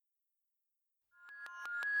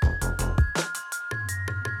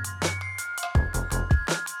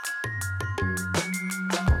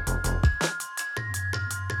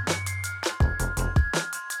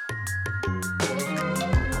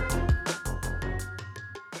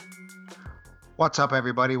What's up,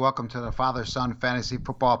 everybody? Welcome to the Father Son Fantasy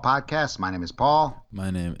Football Podcast. My name is Paul. My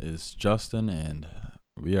name is Justin, and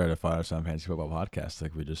we are the Father Son Fantasy Football Podcast,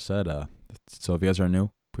 like we just said. So if you guys are new,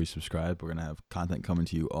 please subscribe. We're gonna have content coming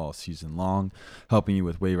to you all season long, helping you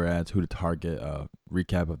with waiver ads, who to target,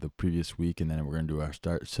 recap of the previous week, and then we're gonna do our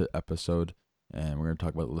start sit episode, and we're gonna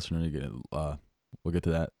talk about the listener. We'll get to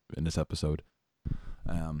that in this episode.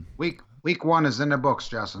 Week one is in the books,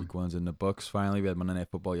 Justin. Week one's in the books. Finally, we had Monday Night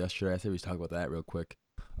Football yesterday. I think we should talk about that real quick.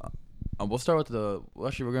 We'll start with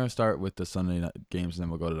we're going to start with the Sunday night games, and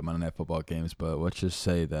then we'll go to the Monday Night Football games. But let's just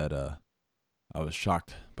say that I was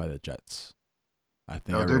shocked by the Jets. I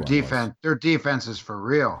think their defense is for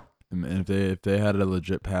real. And if they had a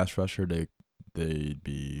legit pass rusher, they'd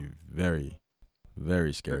be very,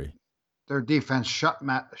 very scary. Their defense shut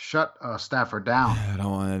Stafford down. I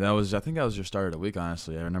think that was your start of the week,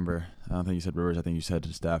 honestly. I don't think you said Rivers. I think you said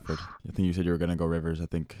Stafford. I think you said you were going to go Rivers. I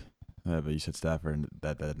think, but you said Stafford, and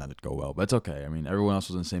that did not go well. But it's okay. I mean, everyone else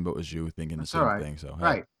was in the same boat as you, thinking the same thing. So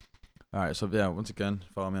right. All right. So yeah, once again,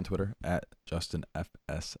 follow me on Twitter at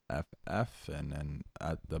JustinFSFF, and then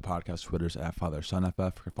at the podcast Twitter's at FatherSonFF. We're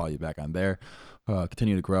gonna follow you back on there.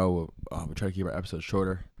 Continue to grow. We try to keep our episodes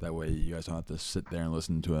shorter. That way, you guys don't have to sit there and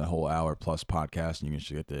listen to a whole hour plus podcast, and you can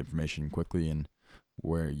just get the information quickly and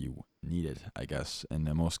where you need it, I guess, in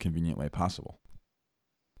the most convenient way possible.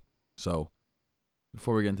 So,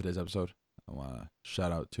 before we get into today's episode, I want to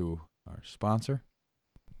shout out to our sponsor.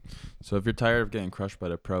 So if you're tired of getting crushed by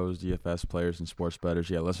the pros, DFS players, and sports bettors,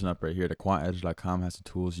 listen up right here. The QuantEdge.com has the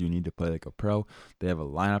tools you need to play like a pro. They have a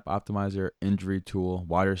lineup optimizer, injury tool,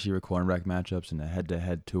 wide receiver cornerback matchups, and a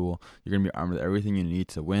head-to-head tool. You're going to be armed with everything you need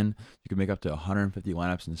to win. You can make up to 150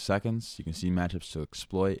 lineups in seconds. You can see matchups to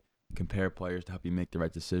exploit, compare players to help you make the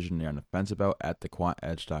right decision you're on the fence about at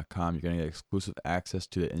thequantedge.com. You're going to get exclusive access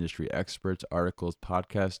to the industry experts, articles,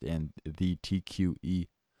 podcasts, and the TQE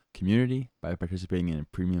community by participating in a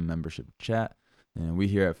premium membership chat. And we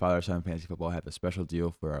here at Father Son Fantasy Football have a special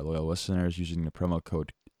deal for our loyal listeners using the promo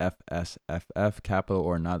code FSFF, capital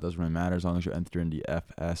or not, doesn't really matter as long as you enter in the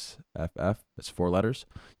FSFF. That's 4 letters.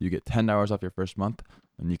 You get $10 off your first month,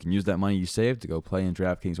 and you can use that money you saved to go play in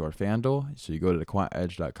DraftKings or FanDuel. So you go to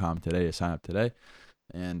thequantedge.com today to sign up today.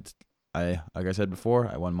 And like I said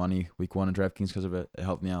before, I won money week 1 in DraftKings because of it. It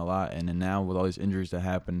helped me out a lot. And then now with all these injuries that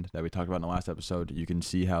happened that we talked about in the last episode, you can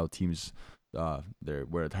see how teams, where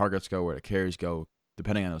the targets go, where the carries go,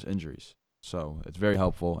 depending on those injuries. So it's very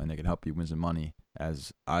helpful, and they can help you win some money,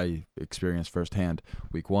 as I experienced firsthand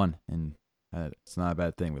week 1. And it's not a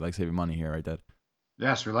bad thing. We like saving money here, right, Dad?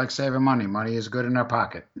 Yes, we like saving money. Money is good in our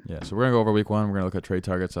pocket. Yeah, so we're going to go over week 1. We're going to look at trade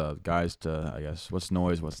targets, guys to, I guess, what's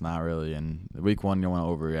noise, what's not really. And week 1, you don't want to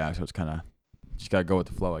overreact, so it's kind of, just got to go with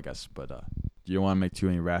the flow, I guess. But you don't want to make too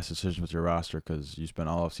many rash decisions with your roster because you spent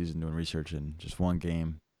all offseason doing research in just one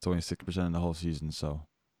game. It's only 6% of the whole season, so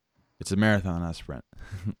it's a marathon, not a sprint.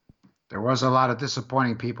 There was a lot of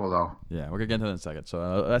disappointing people, though. Yeah, we're going to get into it in a second.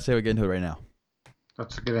 So let's say we get into it right now.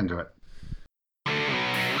 Let's get into it.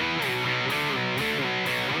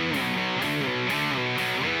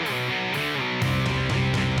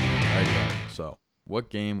 So, what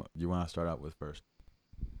game do you want to start out with first?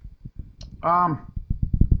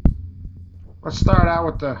 Let's start out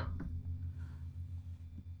with the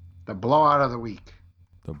blowout of the week.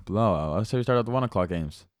 The blowout. Let's say we start out the 1:00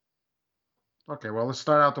 games. Okay, well, let's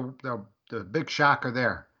start out the big shocker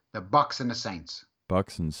there. The Bucks and the Saints.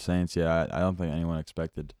 Bucks and Saints. Yeah, I don't think anyone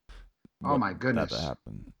expected. Oh my goodness, that to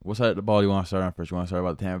happen. What side of the ball do you want to start on first? You want to start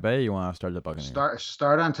about Tampa Bay? Or you want to start the Buccaneers?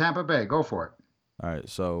 Start on Tampa Bay. Go for it. All right,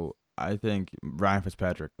 so I think Ryan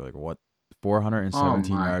Fitzpatrick,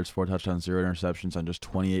 417 yards, 4 touchdowns, 0 interceptions on just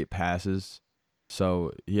 28 passes.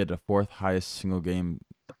 So he had the 4th highest single game,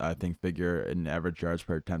 I think, figure in average yards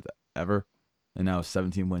per attempt ever, and now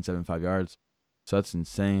 17.75 yards. So that's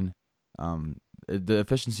insane. The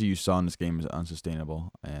efficiency you saw in this game is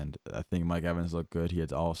unsustainable, and I think Mike Evans looked good. He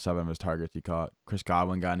had all 7 of his targets he caught. Chris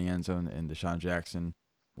Godwin got in the end zone, and Deshaun Jackson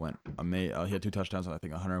went amazing. He had 2 touchdowns on, I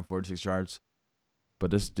think, 146 yards. But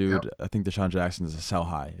this dude, yep. I think Deshaun Jackson is a sell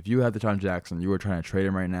high. If you have Deshaun Jackson, you were trying to trade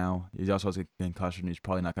him right now. He also has a concussion. He's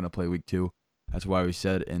probably not going to play week 2. That's why we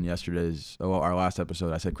said in our last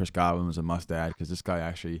episode, I said Chris Godwin was a must-add because this guy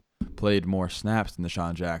actually played more snaps than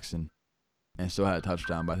Deshaun Jackson and still had a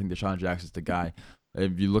touchdown. But I think Deshaun Jackson's the guy.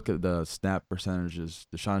 If you look at the snap percentages,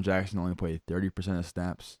 Deshaun Jackson only played 30% of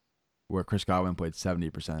snaps, where Chris Godwin played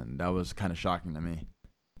 70%. That was kind of shocking to me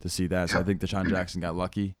to see that. So I think Deshaun Jackson got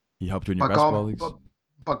lucky. He helped you in your best ball leagues.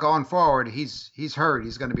 But going forward, he's hurt.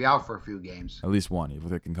 He's going to be out for a few games. At least one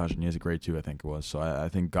with a concussion. He has a grade 2, I think it was. So I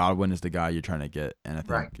think Godwin is the guy you're trying to get, and I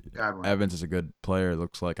Right, think Godwin. Evans is a good player. It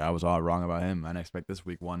looks like I was all wrong about him. I didn't expect this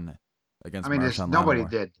week 1 I against mean, Marshawn nobody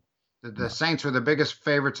Lattimore. did. The No, Saints were the biggest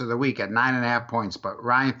favorites of the week at 9.5 points, but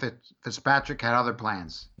Ryan Fitzpatrick had other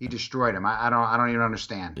plans. He destroyed him. I don't even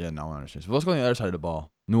understand. yeah, no one understands. But let's go on the other side of the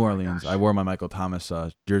ball. New Oh my Orleans. I gosh. wore my Michael Thomas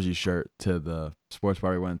jersey shirt to the sports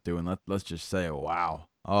bar we went to, and let's just say, wow,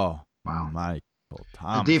 oh Wow. Michael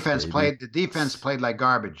Thomas, baby. The defense played like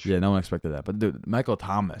garbage. Yeah, no one expected that. But dude, Michael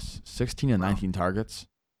Thomas, 16 and Wow. 19 targets.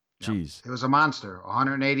 Yep. Jeez. It was a monster.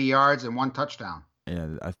 180 yards and 1 touchdown.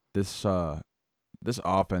 Yeah, this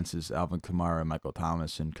offense is Alvin Kamara and Michael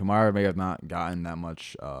Thomas, and Kamara may have not gotten that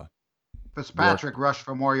much work. Fitzpatrick rushed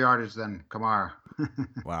for more yardage than Kamara.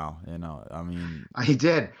 Wow, I mean, He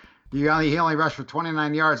did. He only rushed for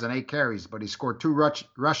 29 yards and 8 carries, but he scored two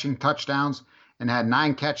rushing touchdowns and had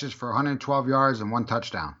 9 catches for 112 yards and 1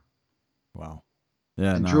 touchdown. wow.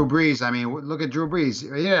 Yeah, And Drew no, Brees, I mean, look at Drew Brees. He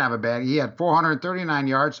didn't have a bad. He had 439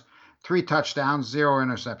 yards, 3 touchdowns, 0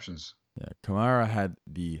 interceptions. yeah. Kamara had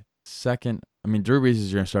the second. I mean, Drew Brees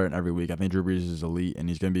is going to start every week. I think Drew Brees is elite, and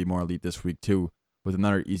he's going to be more elite this week too, with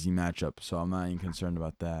another easy matchup. So I'm not even concerned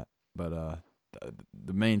about that. But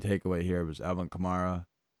the main takeaway here was Alvin Kamara.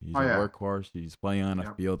 He's Oh a yeah. workhorse. He's playing on the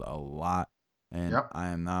Yep. field a lot, and Yep. I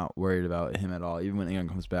am not worried about him at all. Even when Ingram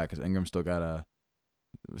comes back, because Ingram still got to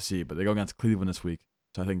see. But they go against Cleveland this week,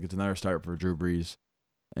 so I think it's another start for Drew Brees.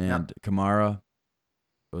 Yep. And Kamara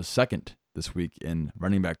was second this week in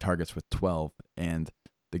running back targets with 12, and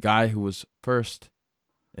the guy who was first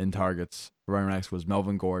in targets for running backs was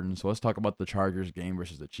Melvin Gordon. So let's talk about the Chargers game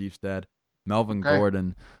versus the Chiefs. Dad, Melvin Okay.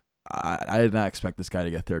 Gordon. I did not expect this guy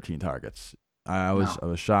to get 13 targets. I was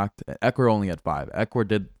No. shocked. Eckler only had 5. Eckler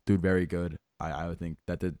did do very good. I would think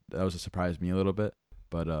that was a surprise me a little bit,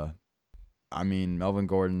 but I mean, Melvin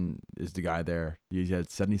Gordon is the guy there. He had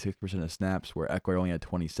 76% of snaps, where Eckler only had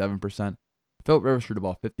 27%. Philip Rivers threw the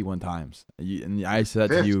ball 51 times. And I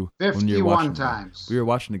said that to you when you were 51 watching. times. We were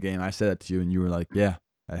watching the game. I said that to you, and you were like, "Yeah,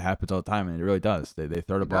 it happens all the time," and it really does. They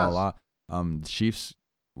throw the It ball a does. lot. The Chiefs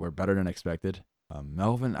were better than expected.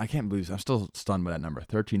 Melvin, I can't believe I'm still stunned by that number.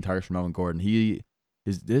 13 targets for Melvin Gordon.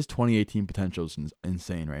 His 2018 potential is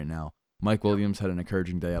insane right now. Mike Williams had an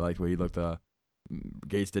encouraging day. I liked where he looked.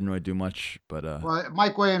 Gates didn't really do much, but Well,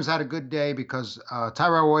 Mike Williams had a good day because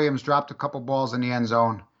Tyrell Williams dropped a couple balls in the end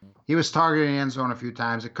zone. He was targeting the end zone a few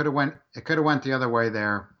times. It could have went the other way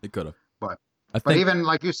there. it could have. But I but think even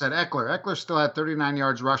like you said, Eckler still had 39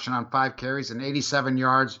 yards rushing on 5 carries and 87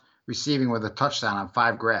 yards receiving with a touchdown on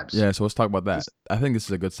 5 grabs. Yeah, so let's talk about that. He's- I think this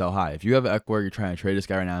is a good sell high. If you have Eckler, you're trying to trade this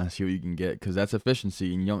guy right now and see what you can get, because that's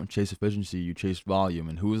efficiency, and you don't chase efficiency, you chase volume.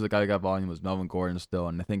 And who was the guy that got volume? Was Melvin Gordon still.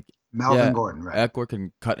 And I think Melvin Gordon, right? Eckler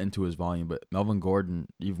can cut into his volume, but Melvin Gordon,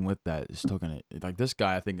 even with that, is still gonna like this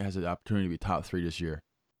guy. I think has the opportunity to be top 3 this year,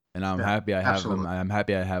 and I'm Yeah, happy I have absolutely. him. I'm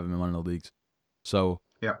happy I have him in one of the leagues. So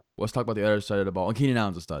Yeah. let's talk about the other side of the ball. And Keenan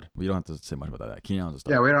Allen's a stud. We don't have to say much about that. Keenan Allen's a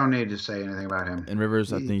stud. Yeah, we don't need to say anything about him. And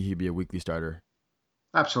Rivers, I He- think he'd be a weekly starter.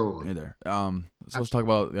 Absolutely. Either. So let's talk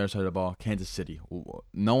about the other side of the ball. Kansas City.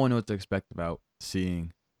 No one knew what to expect about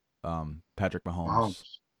seeing Patrick Mahomes. Mahomes.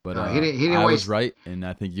 But No, he didn't I was waste. right, and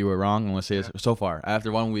I think you were wrong. I'm gonna say this so far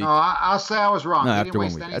after 1 week. No, I'll say I was wrong. No, He after didn't 1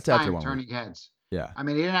 waste week. any That's after time 1 turning week. heads. Yeah. I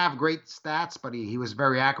mean, he didn't have great stats, but he was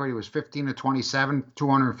very accurate. He was 15 to 27,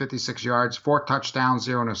 256 yards, 4 touchdowns,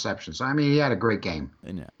 0 interceptions. So, I mean, he had a great game.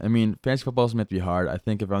 And yeah, I mean, fantasy football is meant to be hard. I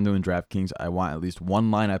think if I'm doing DraftKings, I want at least one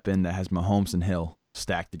lineup in that has Mahomes and Hill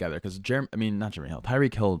stacked together. Because not Jeremy Hill,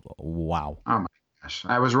 Tyreek Hill. Wow. Oh my gosh,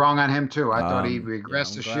 I was wrong on him too. I thought he Yeah,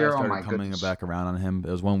 regressed I'm this glad I year. Oh started my coming goodness. back around on him.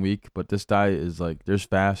 It was 1 week, but this guy is like, there's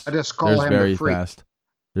fast. I just call There's him very the freak. fast.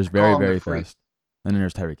 There's I very, call him the very freak. fast. And then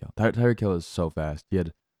there's Tyreek Hill. Tyreek Hill is so fast. He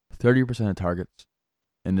had 30% of targets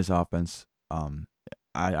in this offense. I'm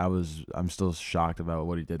still shocked about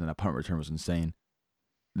what he did, and that punt return was insane.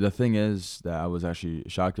 The thing is that I was actually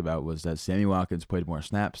shocked about was that Sammy Watkins played more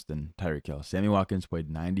snaps than Tyreek Hill. Sammy Watkins played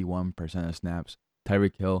 91% of snaps.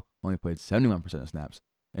 Tyreek Hill only played 71% of snaps.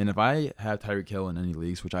 And if I have Tyreek Hill in any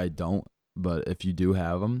leagues, which I don't, but if you do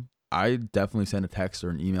have him, I definitely send a text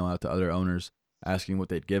or an email out to other owners asking what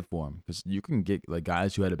they'd give for him, because you can get like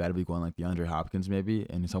guys who had a bad week 1, like DeAndre Hopkins maybe,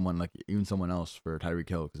 and someone like even someone else for Tyreek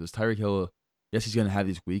Hill, because this Tyreek Hill, yes, he's gonna have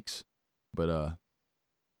these weeks, but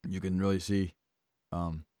you can really see, I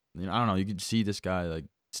don't know, you can see this guy like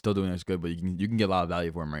still doing as good, but you can get a lot of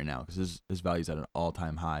value for him right now because his value's at an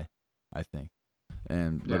all-time high, I think.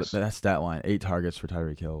 And Yes. that stat line, 8 targets for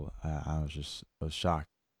Tyreek Hill, I was shocked.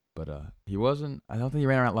 But he wasn't. I don't think he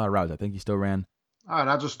ran a lot of routes. I think he still ran All right,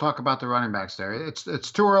 I'll just talk about the running backs there. It's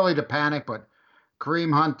too early to panic, but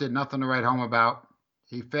Kareem Hunt did nothing to write home about.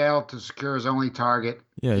 He failed to secure his only target.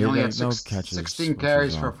 Yeah, He he only had like no catches, 16 which is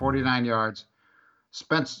carries for awful. 49 yards.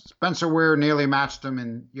 Spencer Ware nearly matched him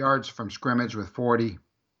in yards from scrimmage with 40.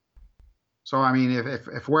 So I mean,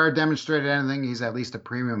 if Ware demonstrated anything, he's at least a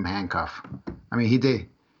premium handcuff. I mean, he did.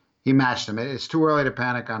 He matched him. It's too early to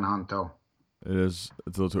panic on Hunt, though. It is.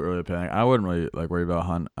 It's a little too early to panic. I wouldn't really like worry about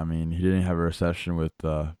Hunt. I mean, he didn't have a recession with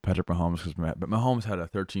Patrick Mahomes but Mahomes had a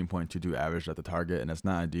 13.22 average at the target, and it's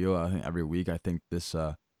not ideal. I think every week, I think this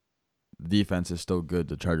defense is still good.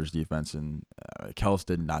 The Chargers defense, and Kels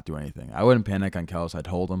did not do anything. I wouldn't panic on Kels. I'd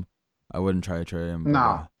hold him. I wouldn't try to trade him, but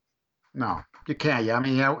No, no, you can't. Yeah, I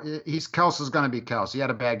mean, he's Kelsey's going to be Kelsey. He had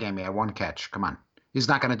a bad game. He had one catch. Come on, he's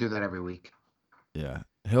not going to do that every week. yeah.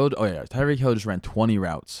 Hill. Oh yeah, Tyreek Hill just ran 20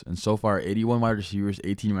 routes, and so far 81 wide receivers,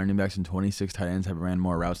 18 running backs, and 26 tight ends have ran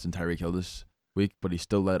more routes than Tyreek Hill this week. But he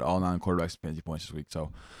still led all non-quarterbacks in fantasy points this week.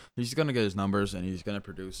 So he's gonna get his numbers and he's gonna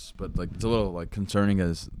produce. But like it's a little like concerning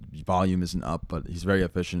as volume isn't up, but he's very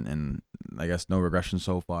efficient and I guess no regression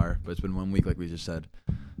so far. But it's been 1 week, like we just said.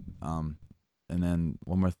 Um, and then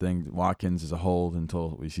one more thing, Watkins is a hold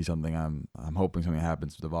until we see something. I'm hoping something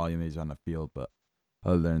happens with the volume he's on the field, but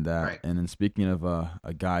other than that, Right. and then speaking of a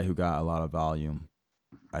guy who got a lot of volume,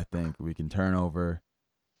 I think we can turn over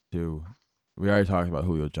to. We already talked about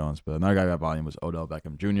Julio Jones, but another guy who got volume was Odell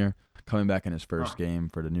Beckham Jr. coming back in his first Oh, game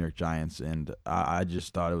for the New York Giants, and I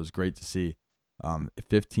just thought it was great to see.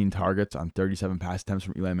 15 targets on 37 pass attempts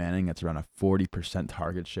from Eli Manning. That's around a 40%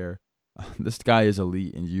 target share. This guy is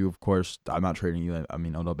elite, and you, of course, I'm not trading Eli. I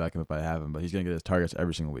mean Odell Beckham if I have him, but he's gonna get his targets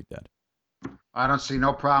every single week, Dad. I don't see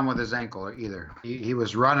no problem with his ankle either. He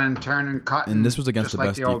was running, turning, And this cutting, was against just the like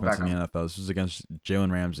best the old defense in the Beckham. NFL. This was against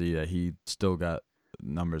Jalen Ramsey that he still got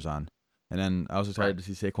numbers on. And then I was Right. excited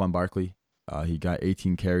to see Saquon Barkley. He got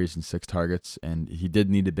 18 carries and 6 targets, and he did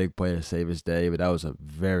need a big play to save his day, but that was a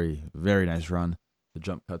very, very nice run. The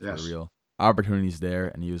jump cuts were Yes. real. Opportunities there,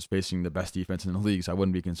 and he was facing the best defense in the league, so I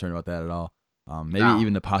wouldn't be concerned about that at all. Maybe No,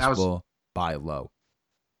 even the that was possible buy low.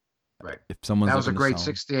 right. If someone's That was a looking to great sell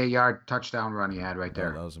him, 68-yard touchdown run he had right that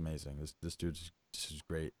there. was amazing. This dude's this is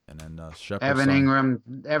great. And then Shepard's Evan son, Ingram,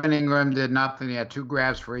 Evan Ingram did nothing. He had two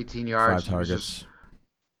grabs for 18 five yards. He was just, targets.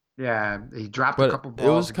 yeah, he dropped a But couple it balls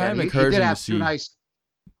was again. kind of He did encouraging to have two see. nice,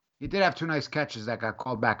 he did have two nice catches that got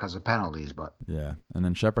called back because of penalties, but Yeah, and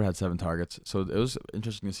then Shepard had 7 targets, so it was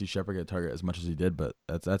interesting to see Shepard get a target as much as he did. But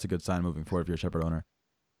that's a good sign moving forward if you're a Shepard owner.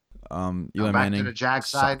 now Eli back to Manning the Jag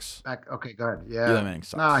side. sucks. Back, okay, go ahead. Eli Yeah. Manning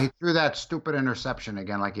No, he sucks. threw that stupid interception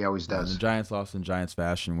again like he always And the does. Giants lost in Giants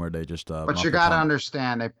fashion, where they just But you muffed the got to punt.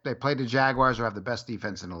 understand, they played the Jaguars who have the best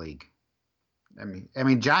defense in the league. I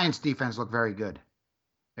mean, Giants defense looked very good.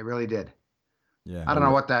 They really did. Yeah, I don't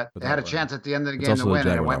know what that. but They had that a chance at the end of the it's game to also the win, and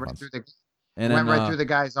it Jaguars went right offense. through the it And went then right through the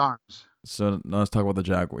guy's arms. so now let's talk about the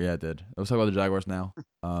Jaguars. Yeah, it did. Let's talk about the Jaguars now.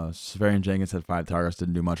 Severian Jenkins had 5 targets,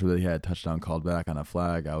 didn't do much with it. He had a touchdown called back on a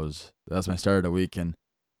flag. That's my start of the week and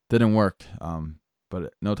didn't work.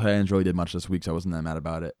 But no tight ends really did much this week, so I wasn't that mad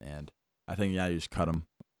about it. And I think you just cut him.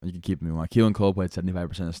 You can keep him. Keelan Cole played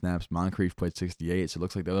 75% of snaps. Moncrief played 68. So it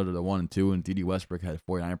looks like the other the 1 and 2, and D.D. Westbrook had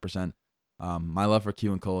 49%. My love for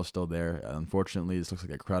Keelan Cole is still there. Unfortunately, this looks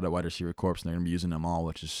like a crowded wide receiver corps, and they're going to be using them all,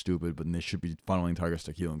 which is stupid. But they should be funneling targets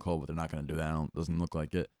to Keelan Cole, but they're not going to do that. It doesn't look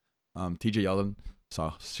like it. T.J. Yeldon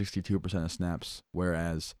saw 62% of snaps,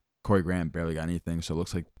 whereas Corey Grant barely got anything. So it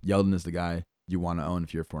looks like Yeldon is the guy you want to own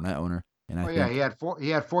if you're a Fournette owner. And I Oh yeah, think he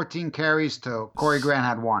had 14 carries to Corey Grant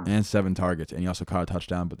had one. and 7 targets, and he also caught a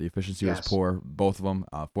touchdown, but the efficiency was Yes, poor, both of them.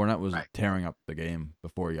 Fournette was right. tearing up the game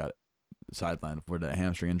before he got sidelined for the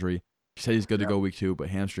hamstring injury. He said he's good to Yep. go week 2, but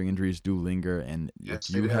hamstring injuries do linger, and if Yes,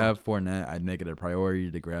 they you do. have Fournette, I'd make it a priority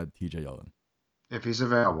to grab T.J. Yeldon. If he's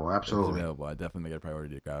available, If he's absolutely. available, I'd definitely make it a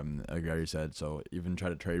priority to grab him, like I already said, so even try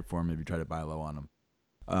to trade for him, maybe try to buy low on him.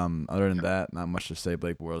 Other than Yep. that, not much to say.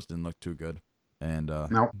 Blake Bortles didn't look too good. And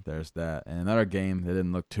Nope. there's that. And another game that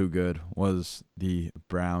didn't look too good was the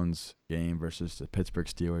Browns game versus the Pittsburgh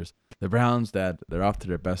Steelers. The Browns, that they're off to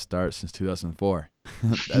their best start since 2004.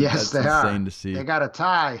 Yes, That's they are. insane to see. They got a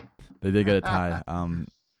tie. They did get a tie.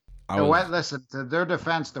 Listen, to their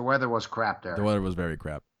defense, the weather was crap The there. weather was very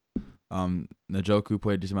crap. Njoku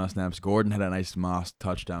played a decent amount of snaps. Gordon had a nice Moss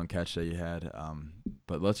touchdown catch that he had.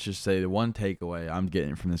 But let's just say the one takeaway I'm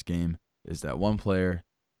getting from this game is that one player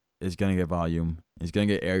is going to get volume. He's going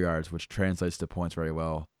to get air yards, which translates to points very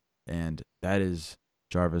well. And that is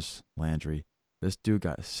Jarvis Landry. This dude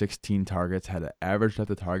got 16 targets, had an average depth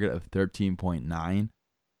of target of 13.9,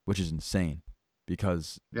 which is insane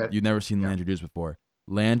because Yeah, you've never seen yeah. Landry do this before.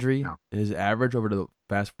 Landry, No. his average over the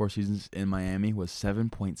past 4 seasons in Miami was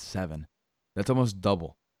 7.7. That's almost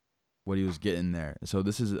double what he was getting there. So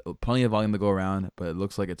this is plenty of volume to go around, but it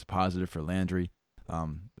looks like it's positive for Landry.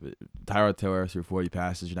 Tyrod Taylor threw 40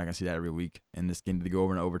 passes. You're not going to see that every week. In this game, did they go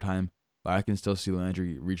over in overtime? But I can still see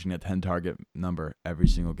Landry reaching a 10-target number every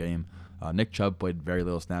single game. Nick Chubb played very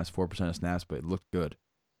little snaps, 4% of snaps, but it looked good.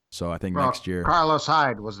 So I think Well, next year Carlos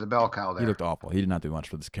Hyde was the bell cow he there. looked awful. He did not do much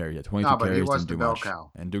for this carry. He had 22 No, but he carries, was didn't the do bell much.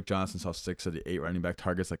 cow. And Duke Johnson saw 6 of the 8 running back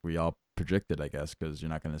targets like we all predicted, I guess, because you're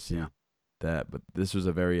not going to see that. But this was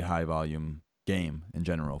a very high volume game in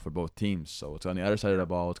general for both teams. So it's on the other side of the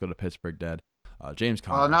ball. Let's go to Pittsburgh, Dad. James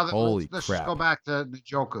Well, Conner. Holy let's crap. just go back to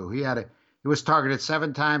Njoku. He was targeted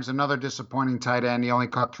 7 times. Another disappointing tight end. He only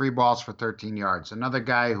caught 3 balls for 13 yards. Another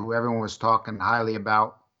guy who everyone was talking highly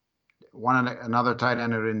about. Another tight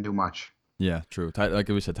end who didn't do much. Yeah, true. Like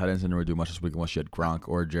we said, tight ends didn't really do much this week unless you had Gronk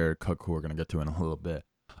or Jared Cook, who we're going to get to in a little bit.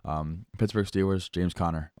 Pittsburgh Steelers, James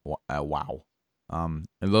Conner. Wow.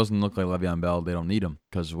 It doesn't look like Le'Veon Bell. They don't need him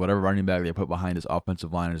because whatever running back they put behind his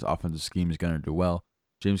offensive line and his offensive scheme is going to do well.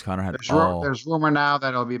 James Conner had There's rumor now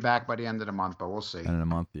that he'll be back by the end of the month, but we'll see. in a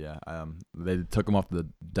month, yeah. They took him off the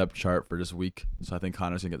depth chart for this week, so I think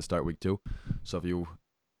Connor's going to get the start week 2. So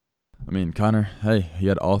Connor, hey, he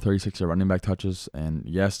had all 36 running back touches, and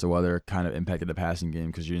yes, the weather kind of impacted the passing game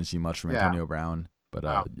because you didn't see much from Antonio Brown.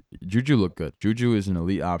 But Juju looked good. Juju is an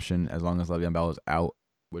elite option as long as Le'Veon Bell is out,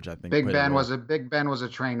 which I think Big Ben was a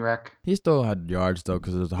train wreck. He still had yards though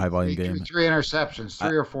because it was a high volume game. 3 interceptions,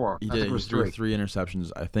 3 or 4. He I think did. it was He threw 3. 3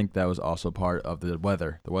 interceptions. I think that was also part of the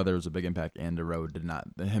weather. The weather was a big impact, and the road did not.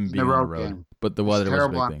 Him being on the road, game. but the weather was a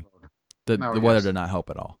big thing. The weather did not help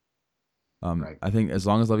at all. Right. I think as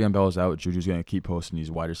long as Le'Veon Bell is out, Juju's going to keep posting these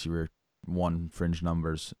wide receiver 1 fringe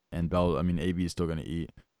numbers, and Bell. AB is still going to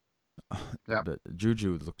eat. Yeah. But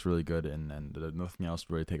Juju looks really good, and nothing else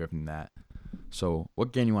to really take away from that. So,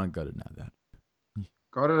 what game you want to go to now, Dad?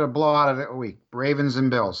 Go to the blowout of the week. Ravens and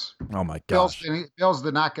Bills. Oh my gosh. Bills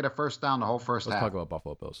did not get a first down the whole first half. Let's talk about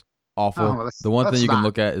Buffalo Bills. Awful. Oh, the one thing you can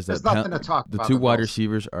look at is that the 2 wide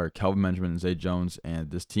receivers are Kelvin Benjamin and Zay Jones, and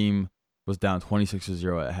this team was down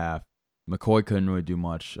 26-0 at half. McCoy couldn't really do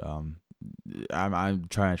much. I'm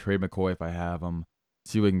trying to trade McCoy if I have him.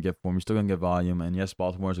 See what we can get for him. He's still gonna get volume, and yes,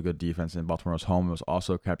 Baltimore's a good defense, and Baltimore's home. It was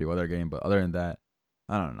also a crappy weather game, but other than that,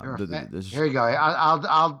 I don't know. Here you go.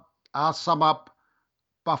 I'll sum up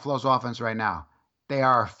Buffalo's offense right now. They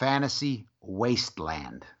are a fantasy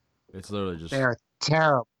wasteland. It's literally just they're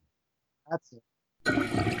terrible. That's it.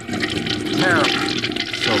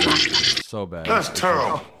 Terrible. So bad. That's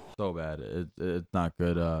terrible. So bad. It's not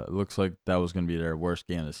good. It looks like that was gonna be their worst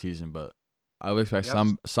game of the season, but I would expect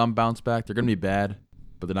some bounce back. They're gonna be bad,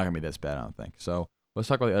 but they're not gonna be this bad, I don't think. So let's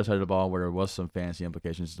talk about the other side of the ball where there was some fantasy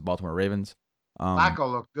implications. The Baltimore Ravens. Flacco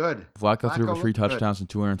looked good. Flacco threw for 3 touchdowns and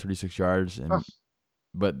 236 yards,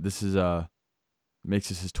 but this is makes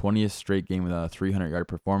this his 20th straight game with a 300-yard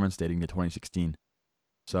performance dating to 2016.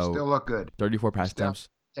 So still look good. 34 pass attempts.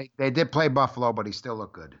 They did play Buffalo, but he still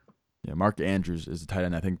looked good. Yeah, Mark Andrews is the tight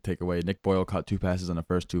end I think take away. Nick Boyle caught 2 passes on the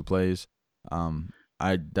first 2 plays.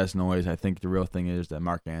 That's noise. I think the real thing is that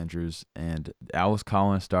Mark Andrews and Alice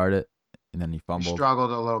Collins started, and then he fumbled. He struggled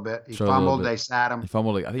a little bit. He fumbled. They sat him. He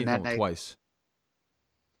fumbled. I think he fumbled twice.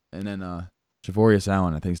 And then Javorius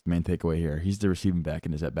Allen, I think, is the main takeaway here. He's the receiving back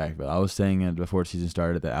in his backfield. I was saying it before the season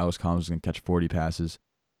started that Alice Collins was going to catch 40 passes.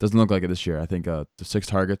 Doesn't look like it this year. I think the 6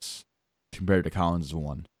 targets compared to Collins is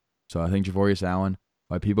 1. So I think Javorius Allen,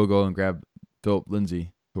 why people go and grab Philip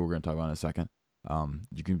Lindsay, who we're going to talk about in a second,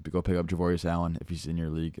 you can go pick up Javorius Allen if he's in your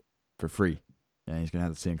league for free, and he's going to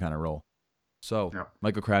have the same kind of role. So,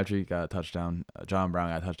 Michael Crabtree got a touchdown. John Brown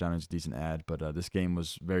got a touchdown. It's a decent ad, but this game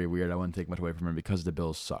was very weird. I wouldn't take much away from him because the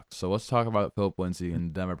Bills sucked. So let's talk about Philip Lindsay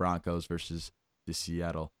and the Denver Broncos versus the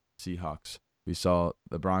Seattle Seahawks. We saw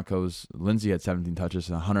the Broncos. Lindsay had 17 touches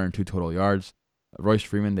and 102 total yards. Royce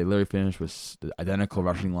Freeman, they literally finished with the identical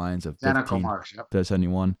rushing lines of 15 to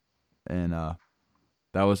 71. And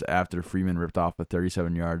that was after Freeman ripped off a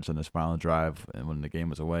 37 yards on his final drive and when the game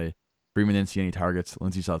was away. Freeman didn't see any targets.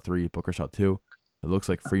 Lindsay saw 3. Booker saw 2. It looks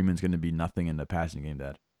like Freeman's going to be nothing in the passing game,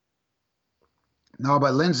 Dad. No,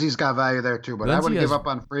 but Lindsay's got value there too. But I wouldn't give up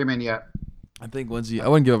on Freeman yet. I think Lindsay. I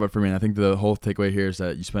wouldn't give up on Freeman. I think the whole takeaway here is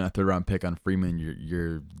that you spent a 3rd-round pick on Freeman.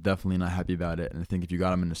 You're definitely not happy about it. And I think if you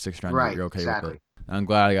got him in the 6th round, you're okay with it. And I'm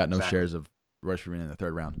glad I got no shares of Royce Freeman in the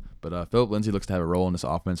 3rd round. But Philip Lindsay looks to have a role in this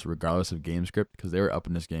offense regardless of game script because they were up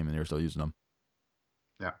in this game and they were still using him.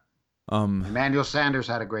 Yeah. Emmanuel Sanders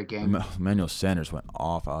had a great game. Emmanuel Sanders went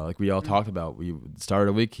off. Like we all talked about, we started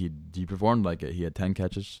a week. He performed like it. He had 10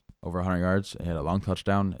 catches, over 100 yards. He had a long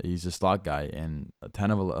touchdown. He's a slot guy, and a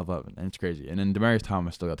 10 of 11. And it's crazy. And then Demaryius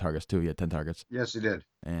Thomas still got targets, too. He had 10 targets. Yes, he did.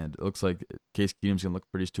 And it looks like Case Keenum's going to look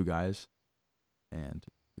for these two guys. And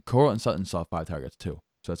Coral and Sutton saw 5 targets, too.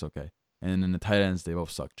 So that's okay. And then the tight ends, they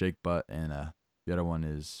both suck. Jake Butt and the other one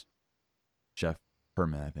is Jeff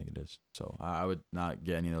Herman, I think it is. So I would not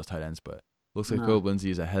get any of those tight ends, but looks like Philip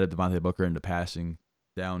Lindsay is ahead of Devontae Booker in the passing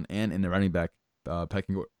down and in the running back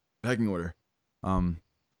pecking order.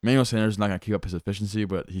 Emmanuel Sanders is not going to keep up his efficiency,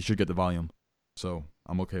 but he should get the volume. So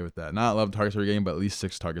I'm okay with that. Not 11 targets every game, but at least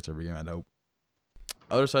 6 targets every game, I'd hope.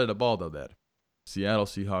 Other side of the ball, though, Dad. Seattle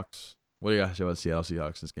Seahawks. What do you guys say about Seattle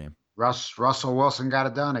Seahawks this game? Russell Wilson got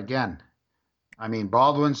it done again. I mean,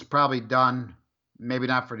 Baldwin's probably done. Maybe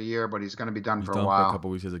not for the year, but he's going to be done for a while. For a couple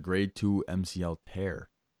of weeks. He has a grade 2 MCL tear.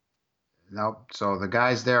 Nope. So the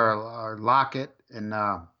guys there are Lockett and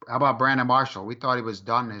how about Brandon Marshall? We thought he was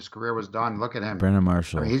done. His career was done. Look at him. Brandon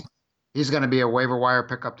Marshall. I mean, he's going to be a waiver wire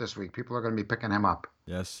pickup this week. People are going to be picking him up.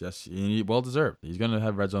 Yes. Well deserved. He's going to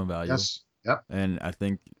have red zone value. Yes. Yep. And I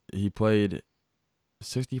think he played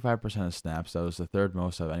 65% of snaps. That was the third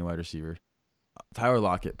most of any wide receiver. Tyler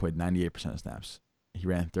Lockett played 98% of snaps. He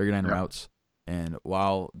ran 39 routes. And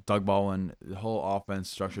while Doug Baldwin, the whole offense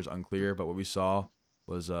structure is unclear, but what we saw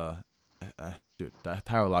was, Tyler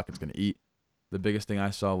Lockett's going to eat. The biggest thing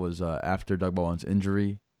I saw was after Doug Baldwin's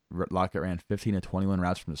injury, Lockett ran 15 to 21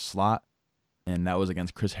 routes from the slot, and that was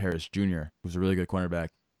against Chris Harris Jr., who's a really good cornerback.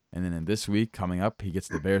 And then in this week, coming up, he gets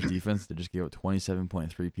the Bears defense that just gave up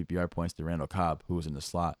 27.3 PPR points to Randall Cobb, who was in the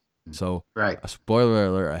slot. So, a spoiler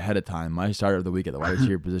alert ahead of time, my starter of the week at the wide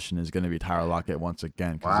receiver position is going to be Tyler Lockett once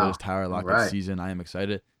again. Because there's Tyler Lockett's season. I am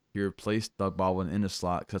excited. He replaced Doug Baldwin in the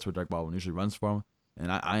slot because that's what Doug Baldwin usually runs for him.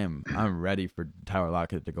 And I'm ready for Tyler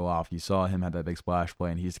Lockett to go off. You saw him have that big splash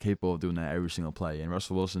play, and he's capable of doing that every single play. And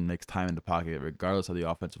Russell Wilson makes time in the pocket regardless of the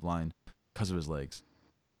offensive line because of his legs.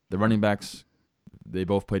 The running backs, they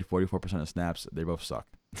both played 44% of snaps. They both suck.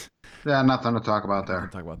 Yeah, nothing to talk about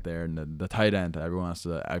there. And the tight end everyone wants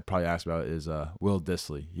to I probably asked about is Will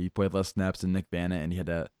Dissly. He played less snaps than Nick Vannett, and he had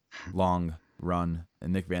that long run.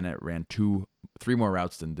 And Nick Vannett ran 3 more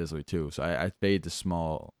routes than Dissly too. So I fade the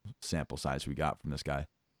small sample size we got from this guy,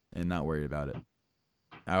 and not worried about it.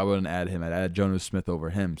 I wouldn't add him. I'd add Jonnu Smith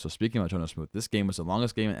over him. So speaking of Jonnu Smith, this game was the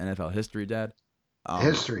longest game in NFL history, Dad.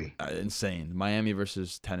 History. Insane. Miami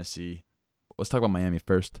versus Tennessee. Let's talk about Miami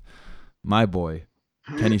first. My boy,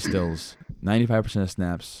 Kenny Stills, 95% of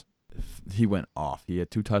snaps. He went off. He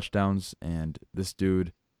had 2 touchdowns, and this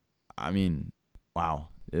dude, I mean, wow.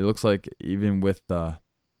 It looks like even with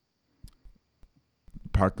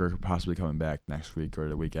Parker possibly coming back next week or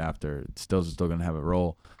the week after, Stills is still going to have a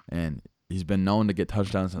role, and he's been known to get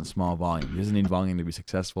touchdowns on small volume. He doesn't need volume to be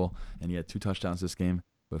successful, and he had 2 touchdowns this game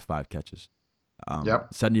with 5 catches.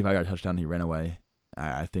 75-yard touchdown, he ran away.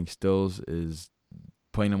 I think Stills is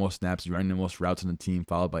playing the most snaps, he's running the most routes on the team,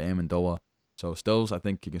 followed by Amendola. So Stills, I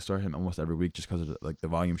think you can start him almost every week just because the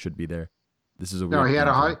volume should be there. This is a weird he had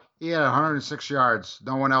 106 yards.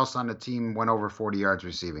 No one else on the team went over 40 yards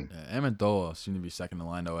receiving. Amendola seemed to be second in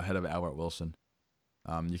line though, ahead of Albert Wilson.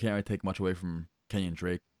 You can't really take much away from Kenyon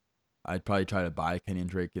Drake. I'd probably try to buy Kenyon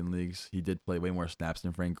Drake in leagues. He did play way more snaps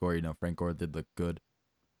than Frank Gore. Frank Gore did look good.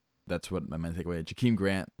 That's what I meant to take away. Jakeem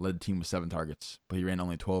Grant led the team with 7 targets, but he ran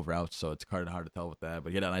only 12 routes, so it's kind of hard to tell with that.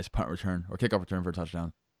 But he had a nice punt return or kickoff return for a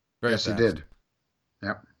touchdown. Very fast. He did.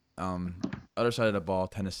 Yep. Other side of the ball,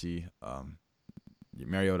 Tennessee.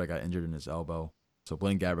 Mariota got injured in his elbow, so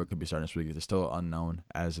Blaine Gabbert could be starting this week. It's still unknown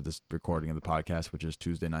as of this recording of the podcast, which is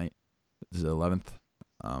Tuesday night. This is the 11th.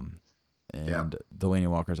 Delaney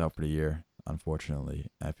Walker's out for the year, unfortunately.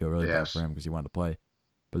 I feel really bad for him because he wanted to play.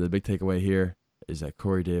 But the big takeaway here is that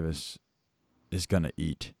Corey Davis is going to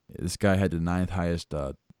eat. This guy had the 9th highest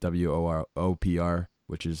WOPR,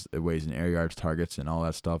 which is it weighs in air yards, targets, and all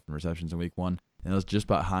that stuff, and receptions in week 1. And it was just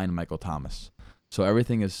behind Michael Thomas. So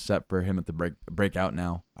everything is set for him at the breakout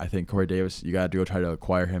now. I think Corey Davis, you got to go try to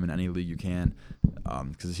acquire him in any league you can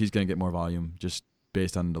because he's going to get more volume just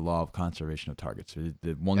based on the law of conservation of targets.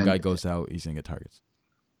 If one guy goes out, he's going to get targets.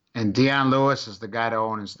 And Deion Lewis is the guy to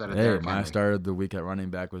own instead of Derrick Henry. My start of the week at running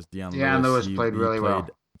back was Deion Lewis. Deion Lewis played really well.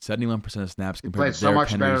 71% of snaps He compared played to so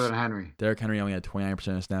much better than Henry. Derrick Henry only had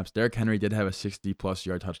 29% of snaps. Derrick Henry did have a 60-plus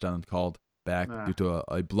yard touchdown called back due to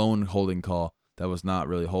a blown holding call that was not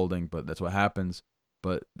really holding, but that's what happens.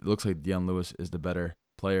 But it looks like Deion Lewis is the better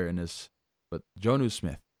player in this. But Jonnu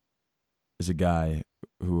Smith is a guy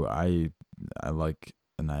who I like,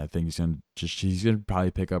 and I think he's gonna probably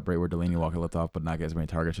pick up right where Delaney Walker left off, but not get as many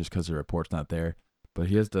targets just because the report's not there. But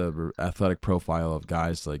he has the athletic profile of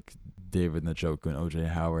guys like David Njoku and OJ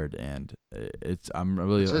Howard, and I'm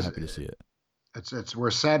really It's his, happy to see it. it's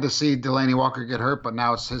we're sad to see Delaney Walker get hurt, but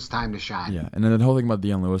now it's his time to shine. Yeah, and then the whole thing about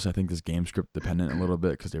Deion Lewis, I think this game script dependent a little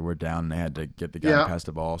bit because they were down and they had to get the guy to Yeah. pass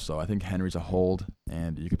the ball. So I think Henry's a hold,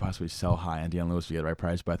 and you could possibly sell high on Deion Lewis if you get the right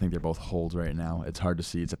price. But I think they're both holds right now. It's hard to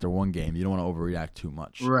see. It's after one game. You don't want to overreact too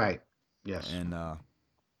much. Right. Yes. And a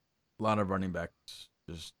lot of running backs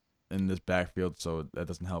just in this backfield, so that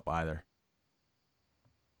doesn't help either.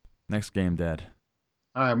 Next game, Dad.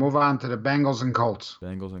 All right, move on to the Bengals and Colts.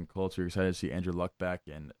 Bengals and Colts. You're excited to see Andrew Luck back,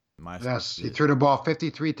 and Yes, he threw the ball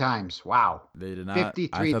 53 times. Wow. They did not.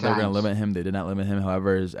 53 I thought they were going to times. limit him. They did not limit him.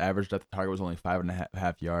 However, his average depth of target was only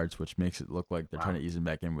 5.5 yards, which makes it look like they're trying to ease him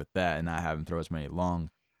back in with that and not have him throw as many long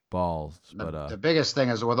balls. But The biggest thing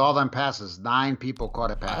is with all them passes, 9 people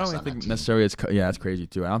caught a pass. I don't on even that think team. necessarily that's crazy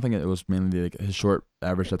too. I don't think it was mainly like his short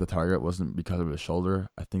average depth of target wasn't because of his shoulder.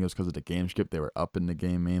 I think it was because of the game script. They were up in the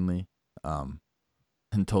game mainly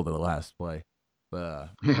until the last play. But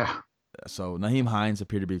Yeah. so Naheem Hines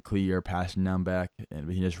appeared to be a clear passing down back,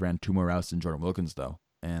 and he just ran 2 more routes than Jordan Wilkins though,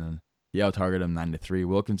 and he out targeted him 9-3.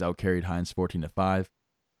 Wilkins out carried Hines 14-5.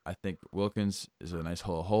 I think Wilkins is a nice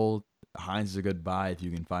hold. Hines is a good buy if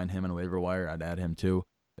you can find him on a waiver wire. I'd add him too.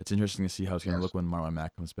 It's interesting to see how it's going to look when Marlon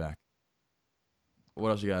Mack comes back. What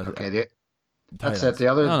else you guys? Okay, that's Tight it. ends. The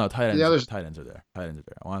other, No, tight ends. the others, Tight ends are there. Tight ends are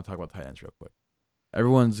there. I want to talk about tight ends real quick.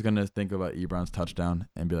 Everyone's gonna think about Ebron's touchdown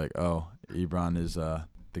and be like, "Oh, Ebron is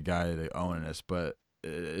the guy they own in this," but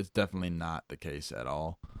it's definitely not the case at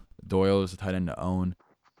all. Doyle is a tight end to own.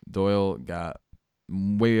 Doyle got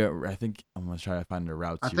way. I think I'm gonna try to find the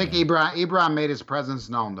routes. I here. think Ebron made his presence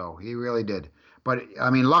known, though. He really did. But, I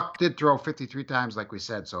mean, Luck did throw 53 times, like we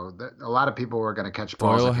said, so a lot of people were going to catch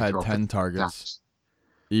balls. Doyle if he had throw 10 50 targets. times.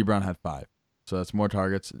 Ebron had 5, so that's more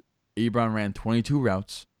targets. Ebron ran 22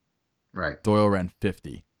 routes. Right. Doyle ran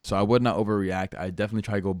 50. So I would not overreact. I definitely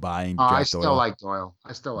try to go buy and draft I still Doyle. like Doyle.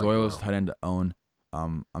 Doyle is tight end to own.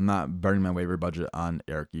 I'm not burning my waiver budget on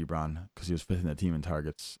Eric Ebron because he was 5th in the team in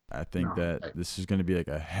targets. I think this is going to be like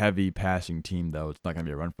a heavy passing team, though. It's not going to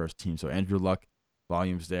be a run-first team. So Andrew Luck,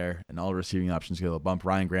 volume's there, and all the receiving options get a little bump.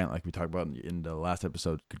 Ryan Grant, like we talked about in the last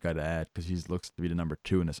episode, good guy to add because he looks to be the number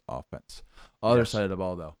 2 in this offense. Other side of the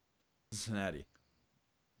ball, though, Cincinnati.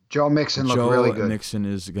 Joe Mixon looked really good. Joe Mixon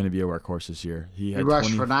is going to be a workhorse this year. He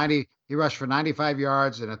rushed for 90. He rushed for 95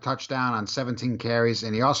 yards and a touchdown on 17 carries,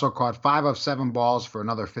 and he also caught 5 of 7 balls for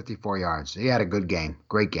another 54 yards. He had a good game,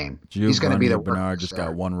 great game. He's going to be the Bernard just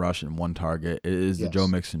got 1 rush and 1 target. It is the Joe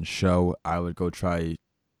Mixon show. I would go try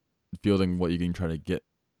fielding what you can try to get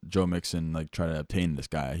Joe Mixon, like try to obtain this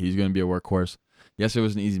guy. He's going to be a workhorse. Yes, it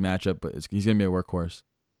was an easy matchup, but he's going to be a workhorse.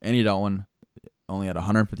 Andy Dalton only had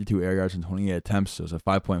 152 air yards and 28 attempts, so it's a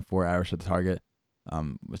 5.4 average at the target.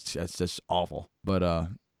 It's just awful. But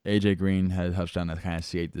AJ Green had a touchdown that kind of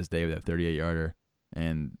saved this day with that 38-yarder,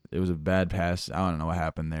 and it was a bad pass. I don't know what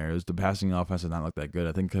happened there. It was the passing offense did not look that good.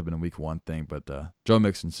 I think it could have been a week 1 thing, but Joe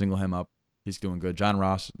Mixon, single him up. He's doing good. John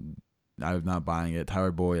Ross, I'm not buying it.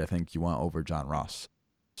 Tyler Boyd, I think you want over John Ross.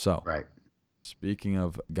 So, speaking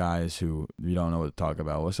of guys who you don't know what to talk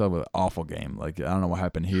about, let's have an awful game. Like, I don't know what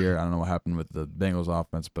happened here. I don't know what happened with the Bengals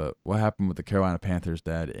offense, but what happened with the Carolina Panthers,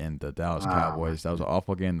 Dad, and the Dallas Cowboys? That was an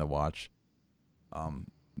awful game to watch.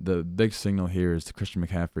 The big signal here is that Christian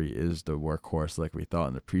McCaffrey is the workhorse like we thought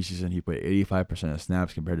in the preseason. He played 85% of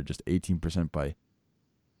snaps compared to just 18% by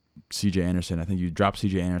C.J. Anderson. I think you drop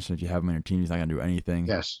C.J. Anderson if you have him on your team, he's not going to do anything.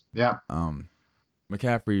 Yes. Yeah.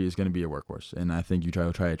 McCaffrey is going to be a workhorse, and I think you try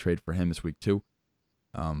to trade for him this week too.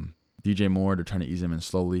 DJ Moore, they're trying to ease him in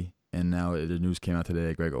slowly, and now the news came out today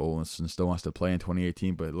that Greg Olsen still wants to play in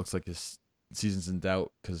 2018, but it looks like his season's in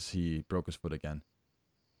doubt because he broke his foot again.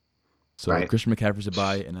 So Christian McCaffrey's a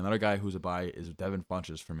buy, and another guy who's a buy is Devin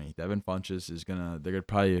Funchess for me. Devin Funchess they're gonna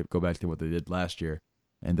probably go back to what they did last year,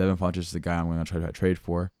 and Devin Funchess is the guy I'm gonna try to trade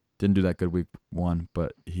for. Didn't do that good week 1,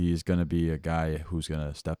 but he's gonna be a guy who's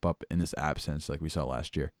gonna step up in this absence like we saw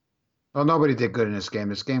last year. Well, nobody did good in this game.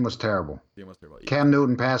 This game was terrible. Cam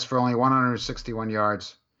Newton passed for only 161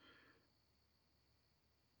 yards.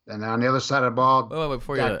 And on the other side of the ball, wait,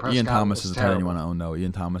 before Ian Thomas is the tight end you want to own. No,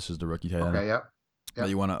 Ian Thomas is the rookie tight end. Okay, yep. That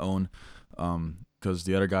you want to own, because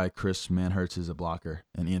the other guy, Chris Manhertz, is a blocker,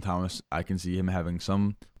 and Ian Thomas, I can see him having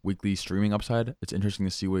some weekly streaming upside. It's interesting to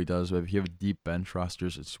see what he does. But if you have deep bench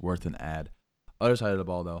rosters, it's worth an ad. Other side of the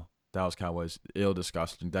ball, though, Dallas Cowboys,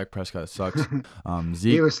 disgusting. Dak Prescott sucks.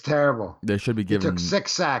 Zeke, he was terrible. They should be given. He took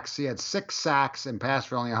 6 sacks. He had 6 sacks and passed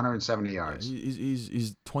for only 170 yards. Yeah,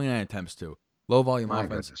 he's 29 attempts too. Low volume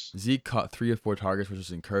offense. Goodness. Zeke caught 3 or 4 targets, which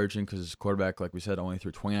is encouraging because his quarterback, like we said, only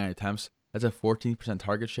threw 29 attempts. That's a 14%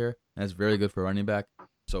 target share, and that's very good for a running back.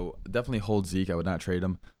 So definitely hold Zeke. I would not trade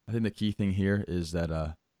him. I think the key thing here is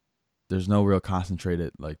that there's no real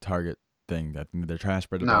concentrated like target thing. I think they're trying to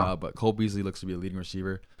spread the ball No. out, but Cole Beasley looks to be a leading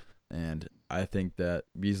receiver, and I think that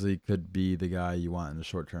Beasley could be the guy you want in the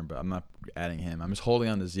short term. But I'm not adding him. I'm just holding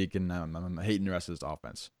on to Zeke, and I'm hating the rest of this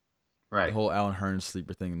offense. The Right. whole Allen Hurns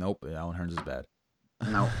sleeper thing. Nope, Allen Hurns is bad.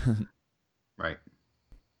 No. Right.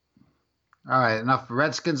 All right. Enough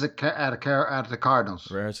Redskins at the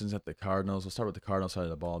Cardinals. Redskins at the Cardinals. We'll start with the Cardinals side of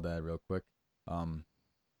the ball, Dad, real quick.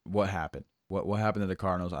 What happened? What happened to the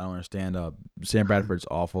Cardinals? I don't understand. Sam Bradford's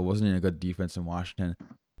awful. Wasn't in a good defense in Washington.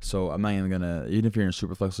 So I'm not even gonna. Even if you're in a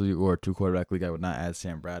super flex league or a 2 quarterback league, I would not add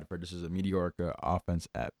Sam Bradford. This is a mediocre offense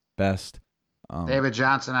at best. David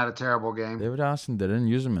Johnson had a terrible game. David Johnson, they didn't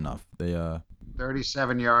use him enough. They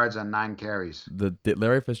 37 yards on 9 carries. the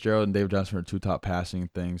Larry Fitzgerald and David Johnson are two top passing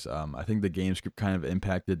things. I think the game script kind of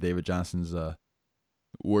impacted David Johnson's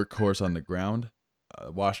workhorse on the ground.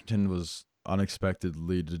 Washington was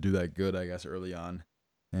unexpectedly to do that good, I guess, early on,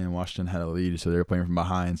 and Washington had a lead, so they were playing from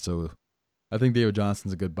behind. So I think David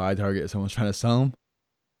Johnson's a good buy target if someone's trying to sell him.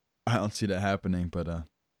 I don't see that happening, but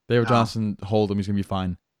David Johnson, hold him. He's gonna be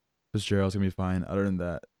fine. Fitzgerald's gonna be fine. Other than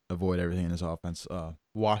that, avoid everything in his offense.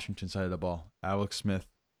 Washington side of the ball. Alex Smith.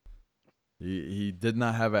 He did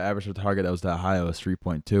not have an average per target that was that high. It was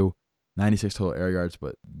 3.2, 96 total air yards,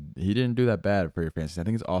 but he didn't do that bad for your fantasy. I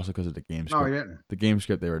think it's also because of the game script. No, he didn't. The game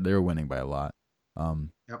script, they were winning by a lot.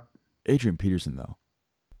 Yep. Adrian Peterson though,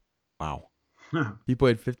 wow, he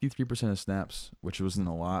played 53% of snaps, which wasn't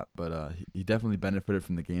a lot, but he definitely benefited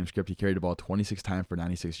from the game script. He carried the ball 26 times for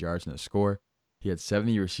 96 yards and a score. He had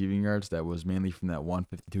 70 receiving yards. That was mainly from that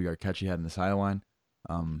 152-yard catch he had in the sideline.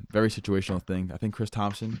 Very situational thing. I think Chris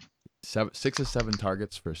Thompson, 6 of 7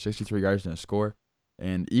 targets for 63 yards and a score.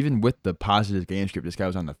 And even with the positive game script, this guy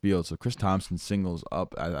was on the field. So Chris Thompson singles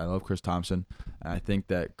up. I love Chris Thompson. And I think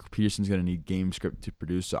that Peterson's going to need game script to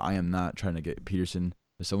produce. So I am not trying to get Peterson.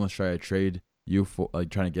 If someone's trying to trade you for, like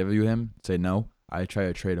trying to give you him, say no. I try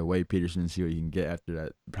to trade away Peterson and see what you can get after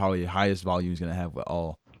that. Probably the highest volume he's going to have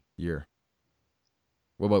all year.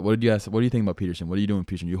 What did you ask? What do you think about Peterson? What are you doing with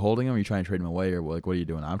Peterson? Are you holding him? Or are you trying to trade him away, or what are you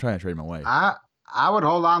doing? I'm trying to trade him away. I would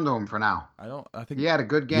hold on to him for now. I think he had a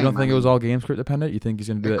good game. You don't think it was all game script dependent? You think he's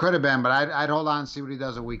going to do it? It could have been, but I'd hold on and see what he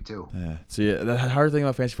does in week 2. Yeah. See, the hard thing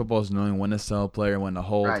about fantasy football is knowing when to sell a player and when to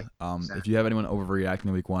hold. Right. If you have anyone overreacting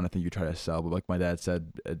in week 1, I think you try to sell. But like my dad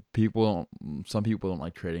said, some people don't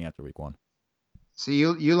like trading after week 1. See,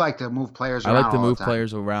 you like to move players around. I like to move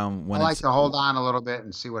players around when I like to hold on a little bit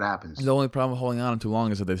and see what happens. The only problem with holding on too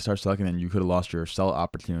long is that they start sucking and you could have lost your sell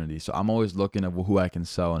opportunity. So I'm always looking at who I can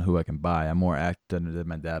sell and who I can buy. I'm more active than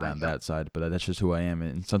my dad on that side, but that's just who I am.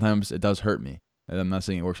 And sometimes it does hurt me. And I'm not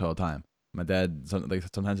saying it works all the time. My dad,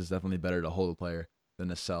 sometimes it's definitely better to hold a player than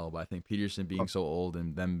to sell. But I think Peterson being so old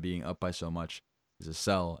and them being up by so much is a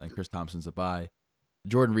sell, and Chris Thompson's a buy.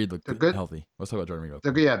 Jordan Reed looked healthy. Let's talk about Jordan Reed.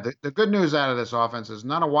 The good news out of this offense is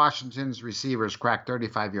none of Washington's receivers cracked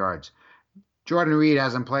 35 yards. Jordan Reed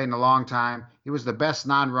hasn't played in a long time. He was the best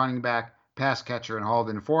non-running back pass catcher in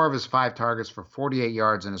holding 4 of his 5 targets for 48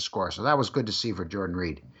 yards and a score. So that was good to see for Jordan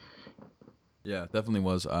Reed. Yeah, definitely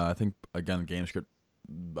was. I think, again, game script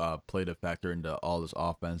played a factor into all this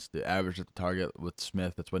offense. The average at the target with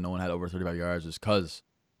Smith, that's why no one had over 35 yards, is because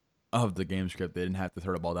of the game script. They didn't have to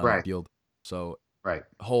throw the ball down the field. So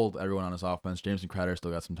hold everyone on this offense. Jameson Crowder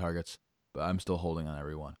still got some targets, but I'm still holding on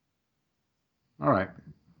everyone. All right.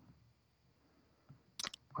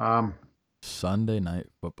 Sunday night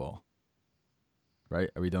football.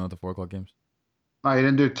 Right? Are we done with the 4 o'clock games? No, you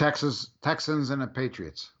didn't do Texans and the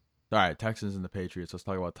Patriots. All right, Texans and the Patriots. Let's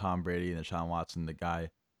talk about Tom Brady and Deshaun Watson, the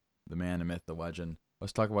guy, the man, the myth, the legend.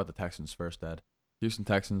 Let's talk about the Texans first, Dad. Houston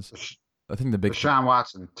Texans. I think the big Deshaun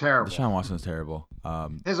Watson, terrible. Deshaun Watson is terrible.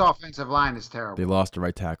 His offensive line is terrible. They lost the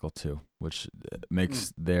right tackle too, which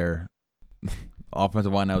makes their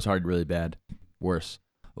offensive line that was hard really bad worse.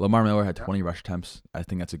 Lamar Miller had 20 rush attempts. I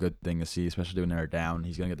think that's a good thing to see, especially when they're down.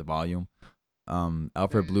 He's gonna get the volume.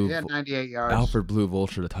 Alfred Blue. He had 98 yards. Alfred Blue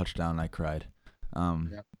vultured a touchdown. I cried. I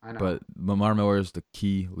know. But Lamar Miller is the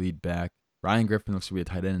key lead back. Ryan Griffin looks to be a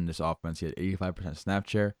tight end in this offense. He had 85% snap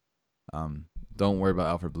share. Don't worry about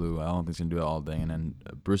Alfred Blue. I don't think he's going to do it all day. And then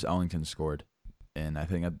Bruce Ellington scored. And I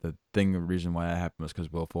think the reason why that happened was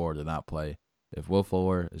because Will Fuller did not play. If Will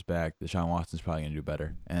Fuller is back, Deshaun Watson's probably going to do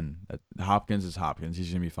better. And Hopkins is Hopkins. He's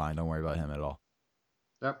going to be fine. Don't worry about him at all.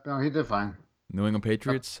 Yep, no, he did fine. New England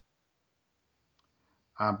Patriots.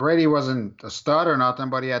 Brady wasn't a stud or nothing,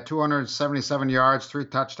 but he had 277 yards, 3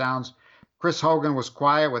 touchdowns. Chris Hogan was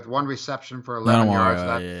quiet with 1 reception for 11 yards.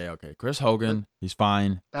 Okay. Chris Hogan, he's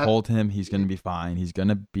fine. Hold him. He's going to be fine. He's going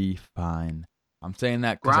to be fine. I'm saying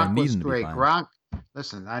that because I Gronk need was him to be great. fine. Gronk,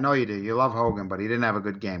 listen, I know you do. You love Hogan, but he didn't have a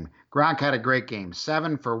good game. Gronk had a great game.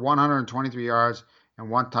 7 for 123 yards and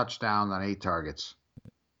 1 touchdown on 8 targets.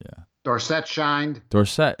 Yeah. Dorsett shined.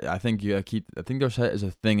 Dorsett, I think you keep. I think Dorsett is a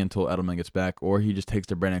thing until Edelman gets back, or he just takes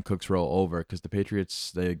the Brandon Cooks role over. Because the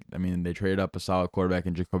Patriots, they traded up a solid quarterback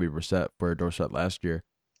in Jacoby Brissett for Dorsett last year,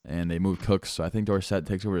 and they moved Cooks. So I think Dorsett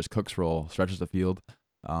takes over his Cooks role, stretches the field.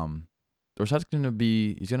 Dorsett's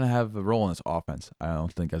he's gonna have a role in this offense. I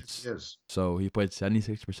don't think Yes, that's he is. so. He played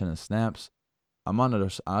 76% of snaps. I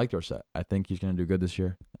like Dorsett. I think he's going to do good this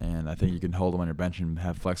year, and I think you can hold him on your bench and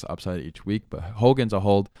have flex upside each week. But Hogan's a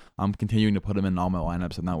hold. I'm continuing to put him in all my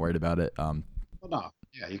lineups. I'm not worried about it. Well, no,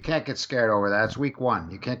 yeah, you can't get scared over that. It's week 1.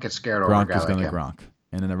 You can't get scared over a Gronk guy is like going to him. Gronk.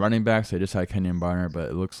 And then the running backs, they just had Kenyon Barner, but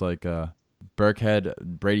it looks like Burkhead,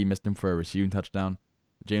 Brady missed him for a receiving touchdown.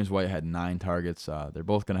 James White had 9 targets. They're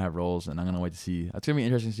both going to have roles, and I'm going to wait to see. It's going to be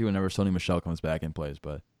interesting to see whenever Sony Michel comes back and plays,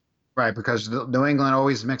 but. Right, because New England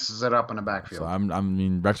always mixes it up in the backfield. So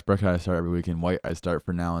Rex Burkhead I start every week, and White I start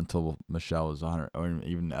for now until Michelle is 100, or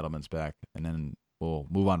even Edelman's back, and then we'll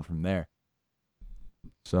move on from there.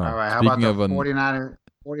 So all right, how about speaking the of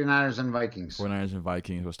 49ers and Vikings? 49ers and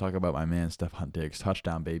Vikings, let's talk about my man Stephon Diggs.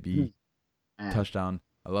 Touchdown, baby. Man. Touchdown.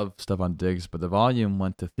 I love Stephon Diggs, but the volume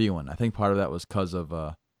went to Thielen. I think part of that was because of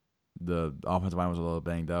the offensive line was a little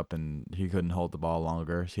banged up, and he couldn't hold the ball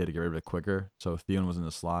longer. So he had to get rid of it quicker. So Thielen was in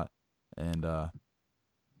the slot. And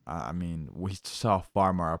we saw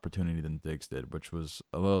far more opportunity than Diggs did, which was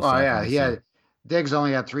a little. Oh yeah, Diggs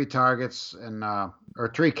only had 3 targets and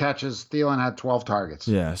or 3 catches. Thielen had 12 targets.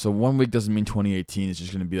 Yeah, so 1 week doesn't mean 2018. It's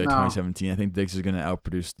just going to be like No. 2017. I think Diggs is going to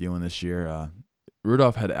outproduce Thielen this year.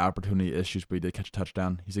 Rudolph had opportunity issues, but he did catch a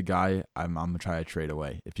touchdown. He's a guy I'm going to try to trade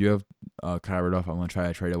away. If you have Kyle Rudolph, I'm going to try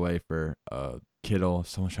to trade away for Kittle.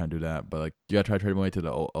 Someone's trying to do that, but like you got to try to trade him away to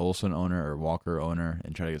the Olsen owner or Walker owner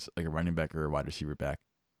and try to get like a running back or a wide receiver back.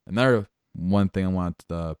 Another one thing I want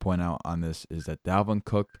to point out on this is that Dalvin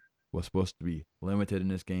Cook was supposed to be limited in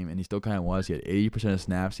this game, and he still kind of was. He had 80% of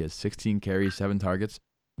snaps. He had 16 carries, 7 targets,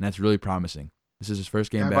 and that's really promising. This is his first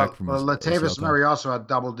game back from his Latavius ACL. Murray also had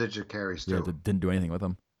double-digit carries too. Yeah, didn't do anything with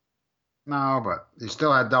him. No, but he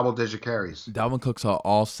still had double-digit carries. Dalvin Cook saw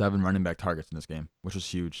all 7 running back targets in this game, which was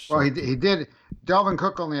huge. Well, he did. Dalvin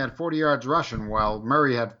Cook only had 40 yards rushing, while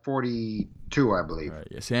Murray had 42, I believe. Right,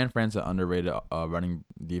 yeah, San Fran's an underrated running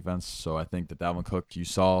defense, so I think that Dalvin Cook, you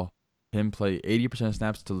saw him play 80% of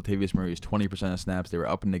snaps to Latavius Murray's 20% of snaps. They were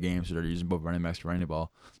up in the game, so they're using both running backs to run the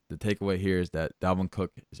ball. The takeaway here is that Dalvin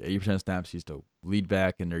Cook is 80% of snaps. He's the lead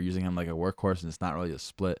back, and they're using him like a workhorse, and it's not really a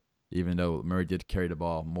split, even though Murray did carry the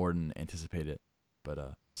ball more than anticipated.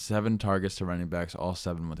 But 7 targets to running backs, all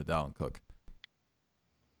 7 went to Dalvin Cook.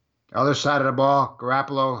 Other side of the ball,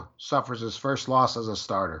 Garoppolo suffers his first loss as a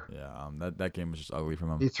starter. Yeah, that game was just ugly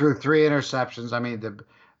from him. He threw 3 interceptions. I mean,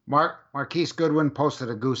 Marquise Goodwin posted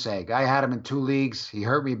a goose egg. I had him in 2 leagues. He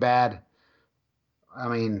hurt me bad. I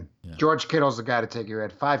mean, yeah. George Kittle's the guy to take your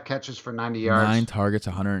head. 5 catches for 90 yards. 9 targets,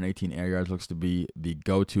 118 air yards. Looks to be the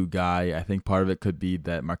go-to guy. I think part of it could be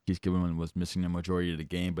that Marquise Goodwin was missing the majority of the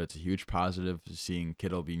game, but it's a huge positive seeing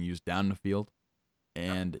Kittle being used down the field.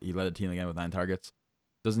 And he led the team again with 9 targets.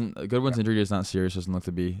 Goodwin's injury is not serious, doesn't look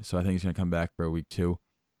to be, so I think he's going to come back for week 2.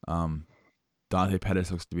 Dante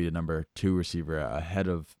Pettis looks to be the number 2 receiver ahead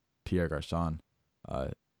of Pierre Garçon.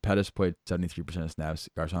 Pettis played 73% of snaps.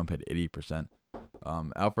 Garçon played 80%.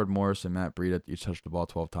 Alfred Morris and Matt Breida each touched the ball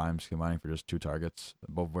 12 times, combining for just 2 targets.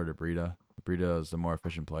 Both were to Breida. Breida is the more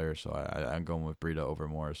efficient player, so I'm going with Breida over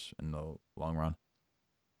Morris in the long run.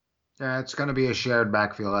 Yeah, it's going to be a shared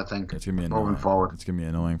backfield, I think. It's going to be moving forward. It's going to be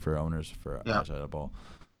annoying for owners for outside of the ball.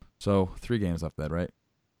 So 3 games left, that right?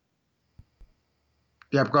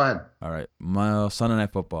 Yep, go ahead. All right, my Sunday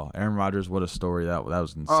Night Football. Aaron Rodgers, what a story! That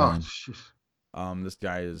was insane. This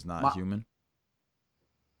guy is not human.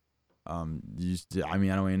 I don't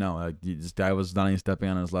even know. Like, this guy was not even stepping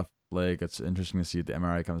on his left leg. It's interesting to see if the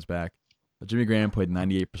MRI comes back. Jimmy Graham played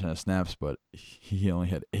 98% of snaps, but he only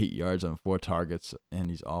had 8 yards on 4 targets, and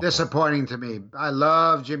he's awful. Disappointing to me. I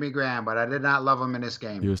love Jimmy Graham, but I did not love him in this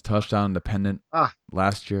game. He was touchdown dependent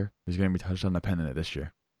last year. He's going to be touchdown dependent this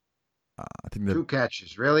year. I think 2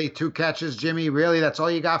 catches. Really? 2 catches, Jimmy? Really? That's all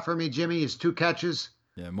you got for me, Jimmy, is 2 catches?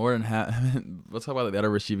 Yeah, more than half. Let's talk about the other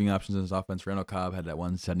receiving options in his offense. Randall Cobb had that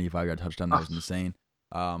 175-yard touchdown. That was insane.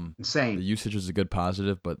 Insane. The usage was a good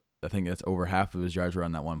positive, but I think that's over half of his yards were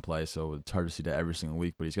on that one play, so it's hard to see that every single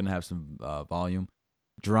week, but he's going to have some volume.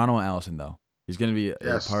 Geronimo Allison, though, he's going to be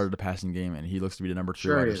a part of the passing game, and he looks to be the number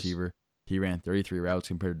 2 wide receiver. He ran 33 routes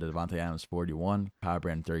compared to Devontae Adams' 41. Cobb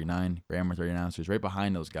ran 39. Graham ran 39, so he's right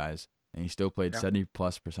behind those guys, and he still played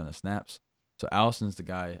 70+% of snaps. So Allison's the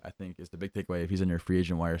guy I think is the big takeaway. If he's on your free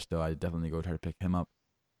agent wire still, I definitely go try to pick him up.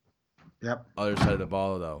 Yep. Other side of the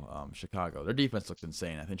ball though, Chicago. Their defense looked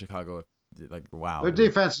insane. I think Chicago, like wow. Their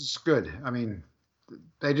defense is good. I mean,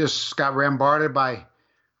 they just got rambarded by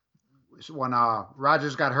when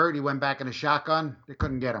Rogers got hurt. He went back in a shotgun. They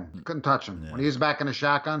couldn't get him. Couldn't touch him. Yeah. When he was back in a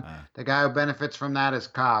shotgun, the guy who benefits from that is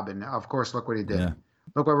Cobb. And of course, look what he did. Yeah.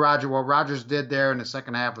 Look what Rogers did there in the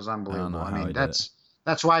second half was unbelievable. I mean, that's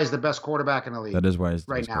why he's the best quarterback in the league. That is why he's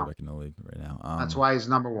the right best now. quarterback in the league right now. That's why he's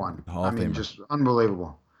number one. Hall of I mean, Famer. just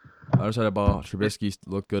unbelievable. Other side of the ball, Trubisky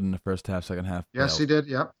looked good in the first half, second half. Yes, he did.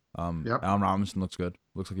 Yep. Allen Robinson looks good.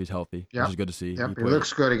 Looks like he's healthy, Yep. which is good to see. Yep. He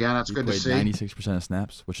looks good again. That's good to see. 96% of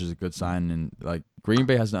snaps, which is a good sign. And like Green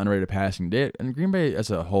Bay has an underrated passing day, and Green Bay as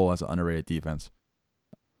a whole has an underrated defense.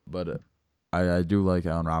 But I do like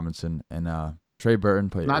Allen Robinson and Trey Burton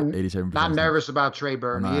played 87%. Not nervous about Trey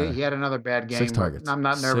Burton. He had another bad game. 6 targets. I'm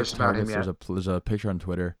not nervous about him yet. There's a picture on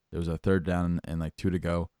Twitter. There was a third down and like 2 to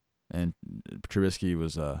go, and Trubisky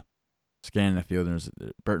was scanning the field, and there's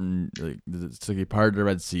Burton, it's like he parted the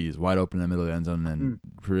Red Seas, wide open in the middle of the end zone, and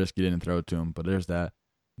Trubisky didn't throw it to him. But there's that.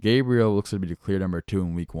 Gabriel looks to be the clear number 2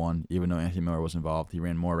 in week 1, even though Anthony Miller was involved. He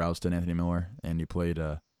ran more routes than Anthony Miller, and had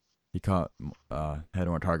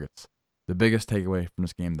more targets. The biggest takeaway from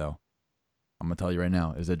this game, though, I'm going to tell you right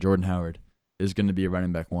now, is that Jordan Howard is going to be a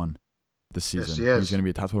running back 1 this season. Yes, he is. He's going to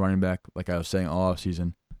be a top 12 running back, like I was saying, all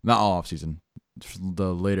offseason. Not all offseason.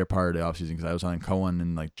 The later part of the offseason, because I was on Cohen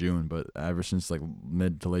in like June, but ever since like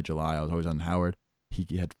mid to late July, I was always on Howard. He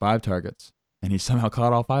had 5 targets, and he somehow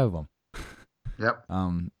caught all 5 of them. Yep.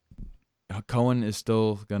 Cohen is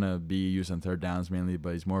still gonna be used on third downs mainly,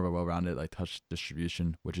 but he's more of a well-rounded like touch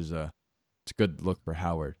distribution, which is it's a good look for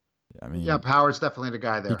Howard. I mean, yep, Howard's definitely the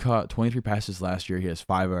guy there. He caught 23 passes last year. He has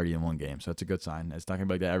 5 already in 1 game, so that's a good sign. It's not gonna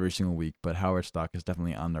be like that every single week, but Howard's stock is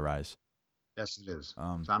definitely on the rise. Yes, it is.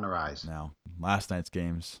 It's on the rise. Now, last night's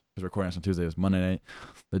games, because we're recording this on Tuesday, was Monday night.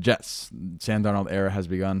 The Jets, Sam Darnold era has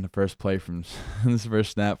begun. The first play from this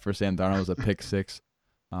first snap for Sam Darnold was a pick 6.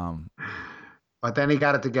 But then he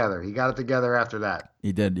got it together. He got it together after that.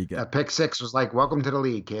 He did. That pick 6 was like, welcome to the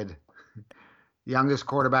league, kid. Youngest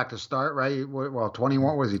quarterback to start, right? Well,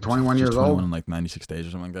 21, was he 21 years 21 old? in like 96 days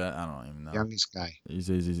or something like that. I don't even know. Youngest guy.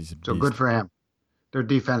 He's so good for him. Their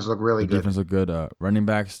defense looked really good. Defense looked good. Running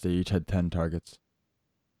backs, they each had 10 targets.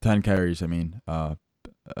 10 carries, I mean. I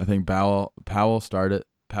think Powell started.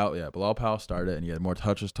 Bilal Powell started, and he had more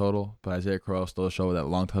touches total. But Isaiah Crowell still showed that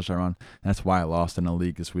long touchdown run. And that's why I lost in the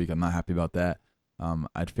league this week. I'm not happy about that.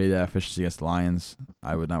 I'd fade that efficiency against the Lions.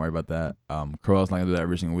 I would not worry about that. Crowell's not going to do that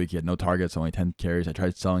every single week. He had no targets, only 10 carries. I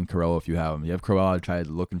tried selling Crowell if you have him. You have Crowell, I tried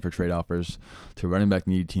looking for trade offers to a running back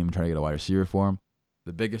needy team and try to get a wide receiver for him.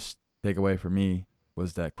 The biggest takeaway for me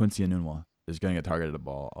was that Quincy Enunwa is going to get targeted the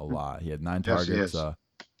ball a lot. He had 9 targets.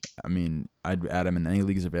 I mean, I'd add him in any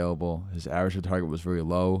leagues available. His average per target was very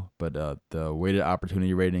low, but the weighted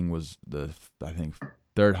opportunity rating was I think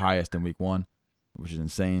 3rd highest in week 1, which is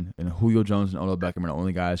insane. And Julio Jones and Odell Beckham are the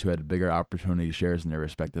only guys who had bigger opportunity shares in their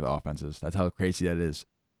respective offenses. That's how crazy that is.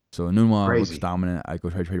 So Enunwa looks dominant. I'd go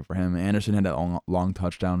trade for him. Anderson had that long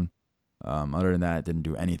touchdown. Other than that, it didn't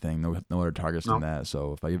do anything. No other targets than that.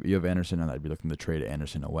 So if you have Anderson, I'd be looking to trade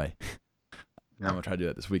Anderson away. I'm going to try to do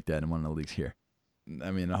that this week, Dad, in one of the leagues here.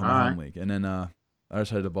 I mean, home league. And then other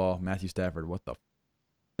side of the ball, Matthew Stafford. What the?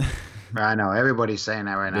 I know. Everybody's saying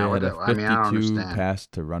that right now. They had a 52 I don't understand. pass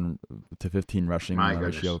to run to 15 rushing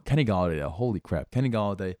ratio. Kenny Galladay, holy crap. Kenny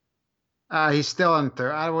Galladay. He's still in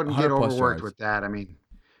third. I wouldn't get overworked yards. with that. I mean,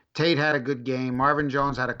 Tate had a good game. Marvin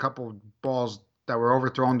Jones had a couple balls that were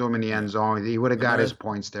overthrown to him in the end zone. He would have got his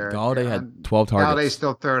points there. Galladay had 12 targets. Galladay's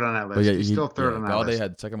still 3rd on that list. He's still 3rd on that list. Galladay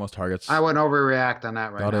had 2nd most targets. I wouldn't overreact on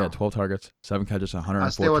that right now. Galladay had 12 targets, 7 catches,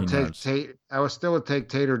 114 yards. I would still take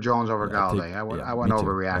Tate or Jones over Galladay. I wouldn't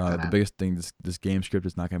overreact on that. The biggest thing, this game script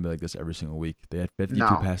is not going to be like this every single week. They had 52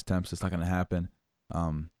 pass attempts. It's not going to happen.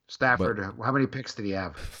 Stafford, how many picks did he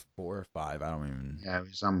have? 4 or 5. I don't even. Yeah, it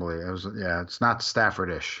was unbelievable. It's not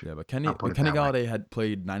Stafford-ish. Yeah, but Kenny Galladay had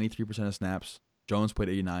played 93% of snaps. Jones played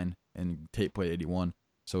 89, and Tate played 81.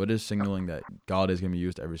 So it is signaling that Galladay is going to be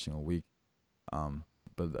used every single week.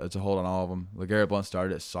 But it's a hold on all of them. LeGarrette Blount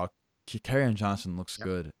started. It sucked. Kerryon Johnson looks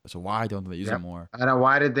good. So why don't they use him more? I know.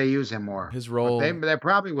 Why did they use him more? His role. They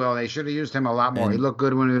probably will. They should have used him a lot more. He looked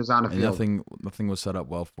good when he was on the field. Nothing was set up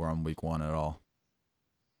well for him week 1 at all.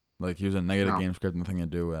 Like, he was a negative game script, nothing to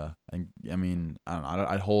do. I mean, I don't know.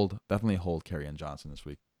 I'd definitely hold Kerryon Johnson this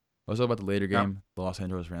week. Also about the later game, the Los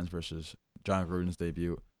Angeles Rams versus John Gruden's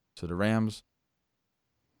debut. So the Rams,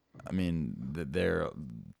 I mean, they're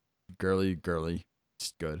girly,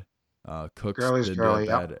 it's good. Cooks Gurley's didn't do Gurley.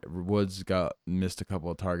 that Yep. bad. Woods got missed a couple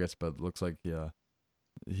of targets, but looks like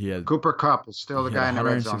he had Cooper Cup is still the he had guy in the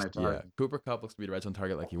red zone. 160. Yeah, Cooper Cup looks to be the red zone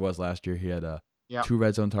target like he was last year. He had Yep. 2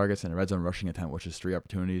 red zone targets and a red zone rushing attempt, which is 3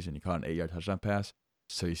 opportunities, and he caught an 8-yard touchdown pass.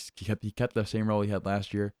 So he kept the same role he had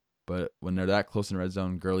last year. But when they're that close in the red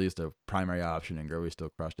zone, Gurley is the primary option, and Gurley still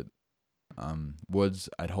crushed it. Woods,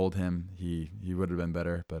 I'd hold him. He would have been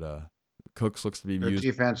better, but Cooks looks to be used.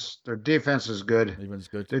 Their defense is good. Defense is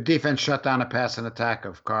good. Their defense shut down a passing attack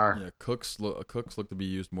of Carr. Yeah, Cooks look to be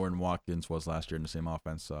used more than Watkins was last year in the same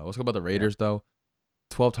offense. Let's go about the Raiders though.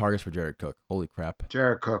 12 targets for Jared Cook. Holy crap!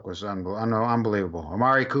 Jared Cook was unbelievable.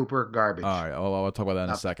 Amari Cooper, garbage. All right, I'll talk about that in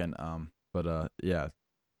a second. Yeah,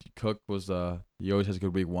 Cook was he always has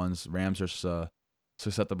good week ones. Rams are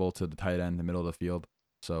susceptible to the tight end in the middle of the field,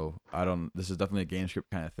 so this is definitely a game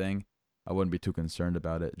script kind of thing. I wouldn't be too concerned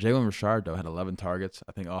about it. Jalen Richard though had 11 targets.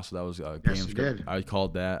 I think also that was a game script. Did. I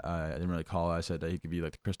called that. I didn't really call it. I said that he could be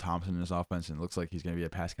like the Chris Thompson in his offense, and it looks like he's going to be a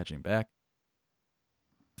pass catching back.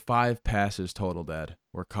 5 passes total that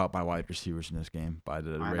were caught by wide receivers in this game by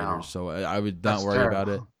the Raiders. Know. So I would not worry about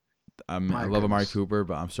it. I love Amari Cooper,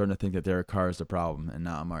 but I'm starting to think that Derek Carr is the problem and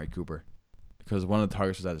not Amari Cooper, because one of the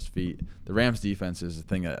targets was at his feet. The Rams defense is the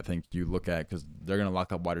thing that I think you look at, because they're going to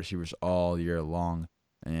lock up wide receivers all year long,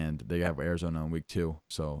 and they have Arizona in week 2.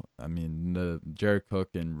 So, I mean, the Jared Cook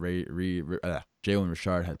and Jalen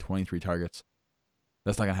Richard had 23 targets.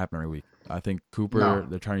 That's not going to happen every week. I think Cooper,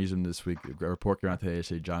 They're trying to use him this week. A report came out today to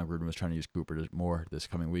say John Gruden was trying to use Cooper more this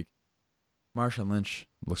coming week. Marshawn Lynch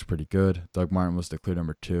looks pretty good. Doug Martin was the clear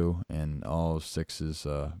number 2, and all 6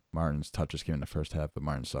 Martin's touches came in the first half, but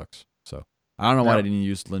Martin sucks. So I don't know why they didn't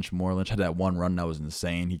use Lynch more. Lynch had that one run that was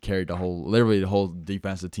insane. He carried literally the whole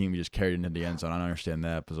defensive team. He just carried it into the end zone. I don't understand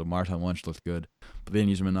that, because Marshawn Lynch looked good, but they didn't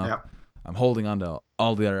use him enough. Yep. I'm holding on to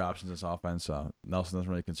all the other options in this offense. Nelson doesn't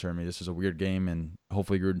really concern me. This is a weird game, and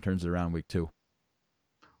hopefully Gruden turns it around week 2.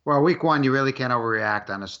 Well, week 1, you really can't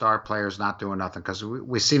overreact on the star players not doing nothing, because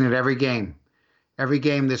we've seen it every game. Every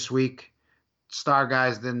game this week, star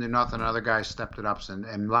guys didn't do nothing. Other guys stepped it up, and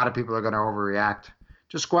a lot of people are going to overreact.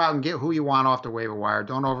 Just go out and get who you want off the waiver wire.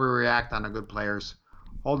 Don't overreact on the good players.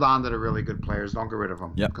 Hold on to the really good players. Don't get rid of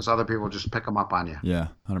them. Yep. Because other people just pick them up on you. Yeah,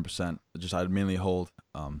 100%. I'd mainly hold.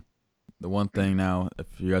 The one thing now, if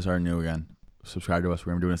you guys are new again, subscribe to us.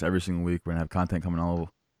 We're going to be doing this every single week. We're going to have content coming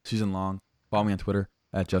all season long. Follow me on Twitter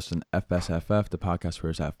at JustinFSFF. The podcast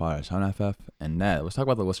where it's at FatherSonFF. And Ned, let's talk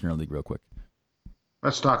about the Listener League real quick.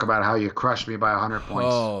 Let's talk about how you crushed me by 100 points.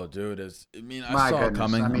 Oh, dude. I My saw goodness. it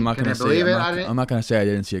coming. I mean, I'm not can going to you believe say it? I'm not going to say I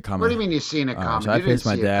didn't see it coming. What do you mean you seen it coming? So I You didn't faced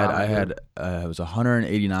my see it dad. coming, I had dude. it was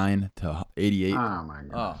 189 to 88. Oh, my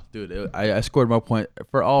God. Oh, dude. I scored more points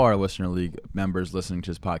for all our Listener League members listening to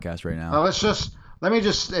this podcast right now. Well, let me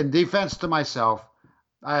just, in defense to myself,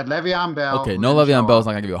 I had Le'Veon Bell. Okay, no Le'Veon Bell's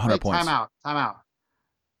not going to give you 100 points. Time out.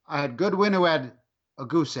 I had Goodwin, who had a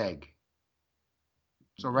goose egg.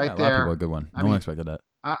 So A right lot there. of people had a good one. No one expected that.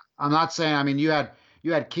 I'm not saying, I mean, you had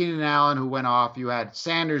Keenan Allen, who went off. You had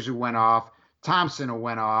Sanders, who went off. Thompson, who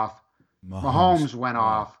went off. Mahomes went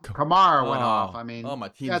off. Kamara went off. I mean, my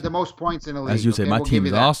team you had the most points in the league. As you say, my we'll team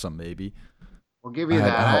is awesome, baby. We'll give you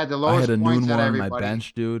that. I had the lowest I had a points noon out one of on my everybody.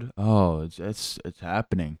 bench, dude. Oh, it's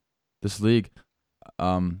happening. This league.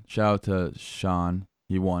 Shout out to Sean.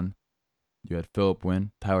 He won. You had Philip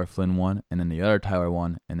win. Tyler Flynn won. And then the other Tyler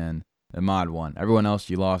won. And then Ahmad won. Everyone else,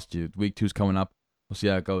 you lost. Week 2's coming up. We'll see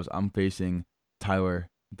how it goes. I'm facing Tyler,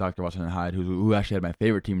 Dr. Watson and Hyde, who actually had my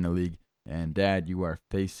favorite team in the league. And Dad, you are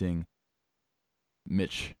facing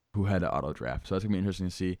Mitch, who had an auto draft. So that's gonna be interesting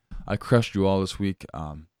to see. I crushed you all this week.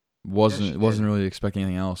 Wasn't really expecting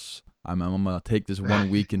anything else. I'm gonna take this 1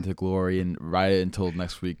 week into glory and ride it until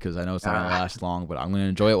next week, because I know it's not gonna last long. But I'm gonna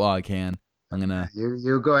enjoy it while I can.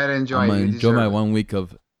 You go ahead and enjoy. I'm gonna You enjoy my deserve it. 1 week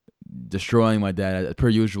of destroying my dad, per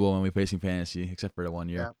usual when we're facing fantasy, except for the 1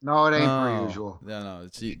 year. Yeah. No, it ain't per usual. No.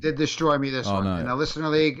 You did destroy me this one. No. In the Listener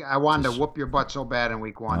League, I wanted to whoop your butt so bad in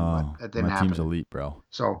week 1, but it didn't my happen. team's elite, bro.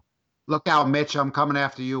 So look out, Mitch. I'm coming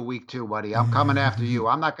after you week 2, buddy. I'm coming after you.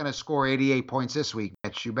 I'm not going to score 88 points this week,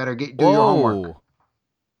 Mitch. You better do your homework.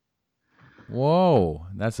 Whoa,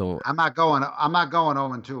 I'm not going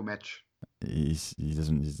 0-2, Mitch. He's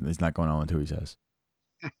not going 0-2, he says.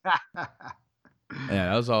 Yeah,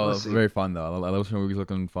 that was all very fun though. I love when we're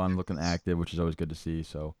looking fun, looking active, which is always good to see.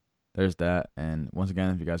 So there's that. And once again,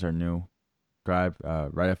 if you guys are new, subscribe,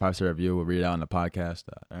 write a 5-star review. We'll read it out on the podcast.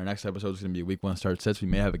 Our next episode is going to be week 1 start sets. We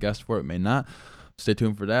may have a guest for it, may not. Stay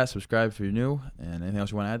tuned for that. Subscribe if you're new. And anything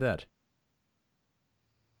else you want to add, Dad?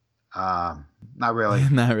 Not really.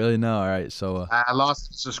 Not really. No. All right. So I lost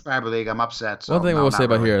the subscriber league. I'm upset. So one thing we'll say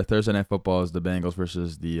about really. here, Thursday Night Football is the Bengals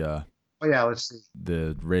versus the Oh yeah, let's see.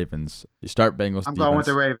 the Ravens. You start Bengals I'm defense. going with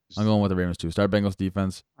the Ravens. I'm going with the Ravens too. Start Bengals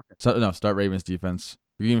defense. Okay. Start Ravens defense.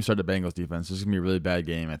 You can even start the Bengals defense. This is gonna be a really bad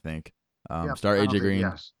game, I think. Yep, Start AJ penalty, Green.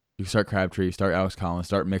 yes. You start Crabtree. Start Alex Collins.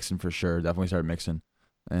 Start Mixon for sure. Definitely start Mixon.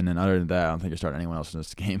 And then other than that, I don't think you're starting anyone else in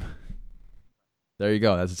this game. There you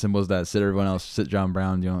go. That's as simple as that. Sit everyone else. Sit John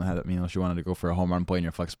Brown. You don't have. Unless you wanted to go for a home run play in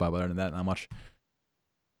your flex spot. But other than that, not much.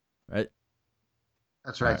 Right.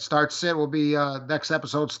 That's right. All right. Start sit will be next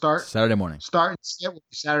episode. Saturday morning. Start and sit will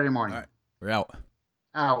be Saturday morning. All right. We're out.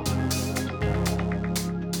 Out.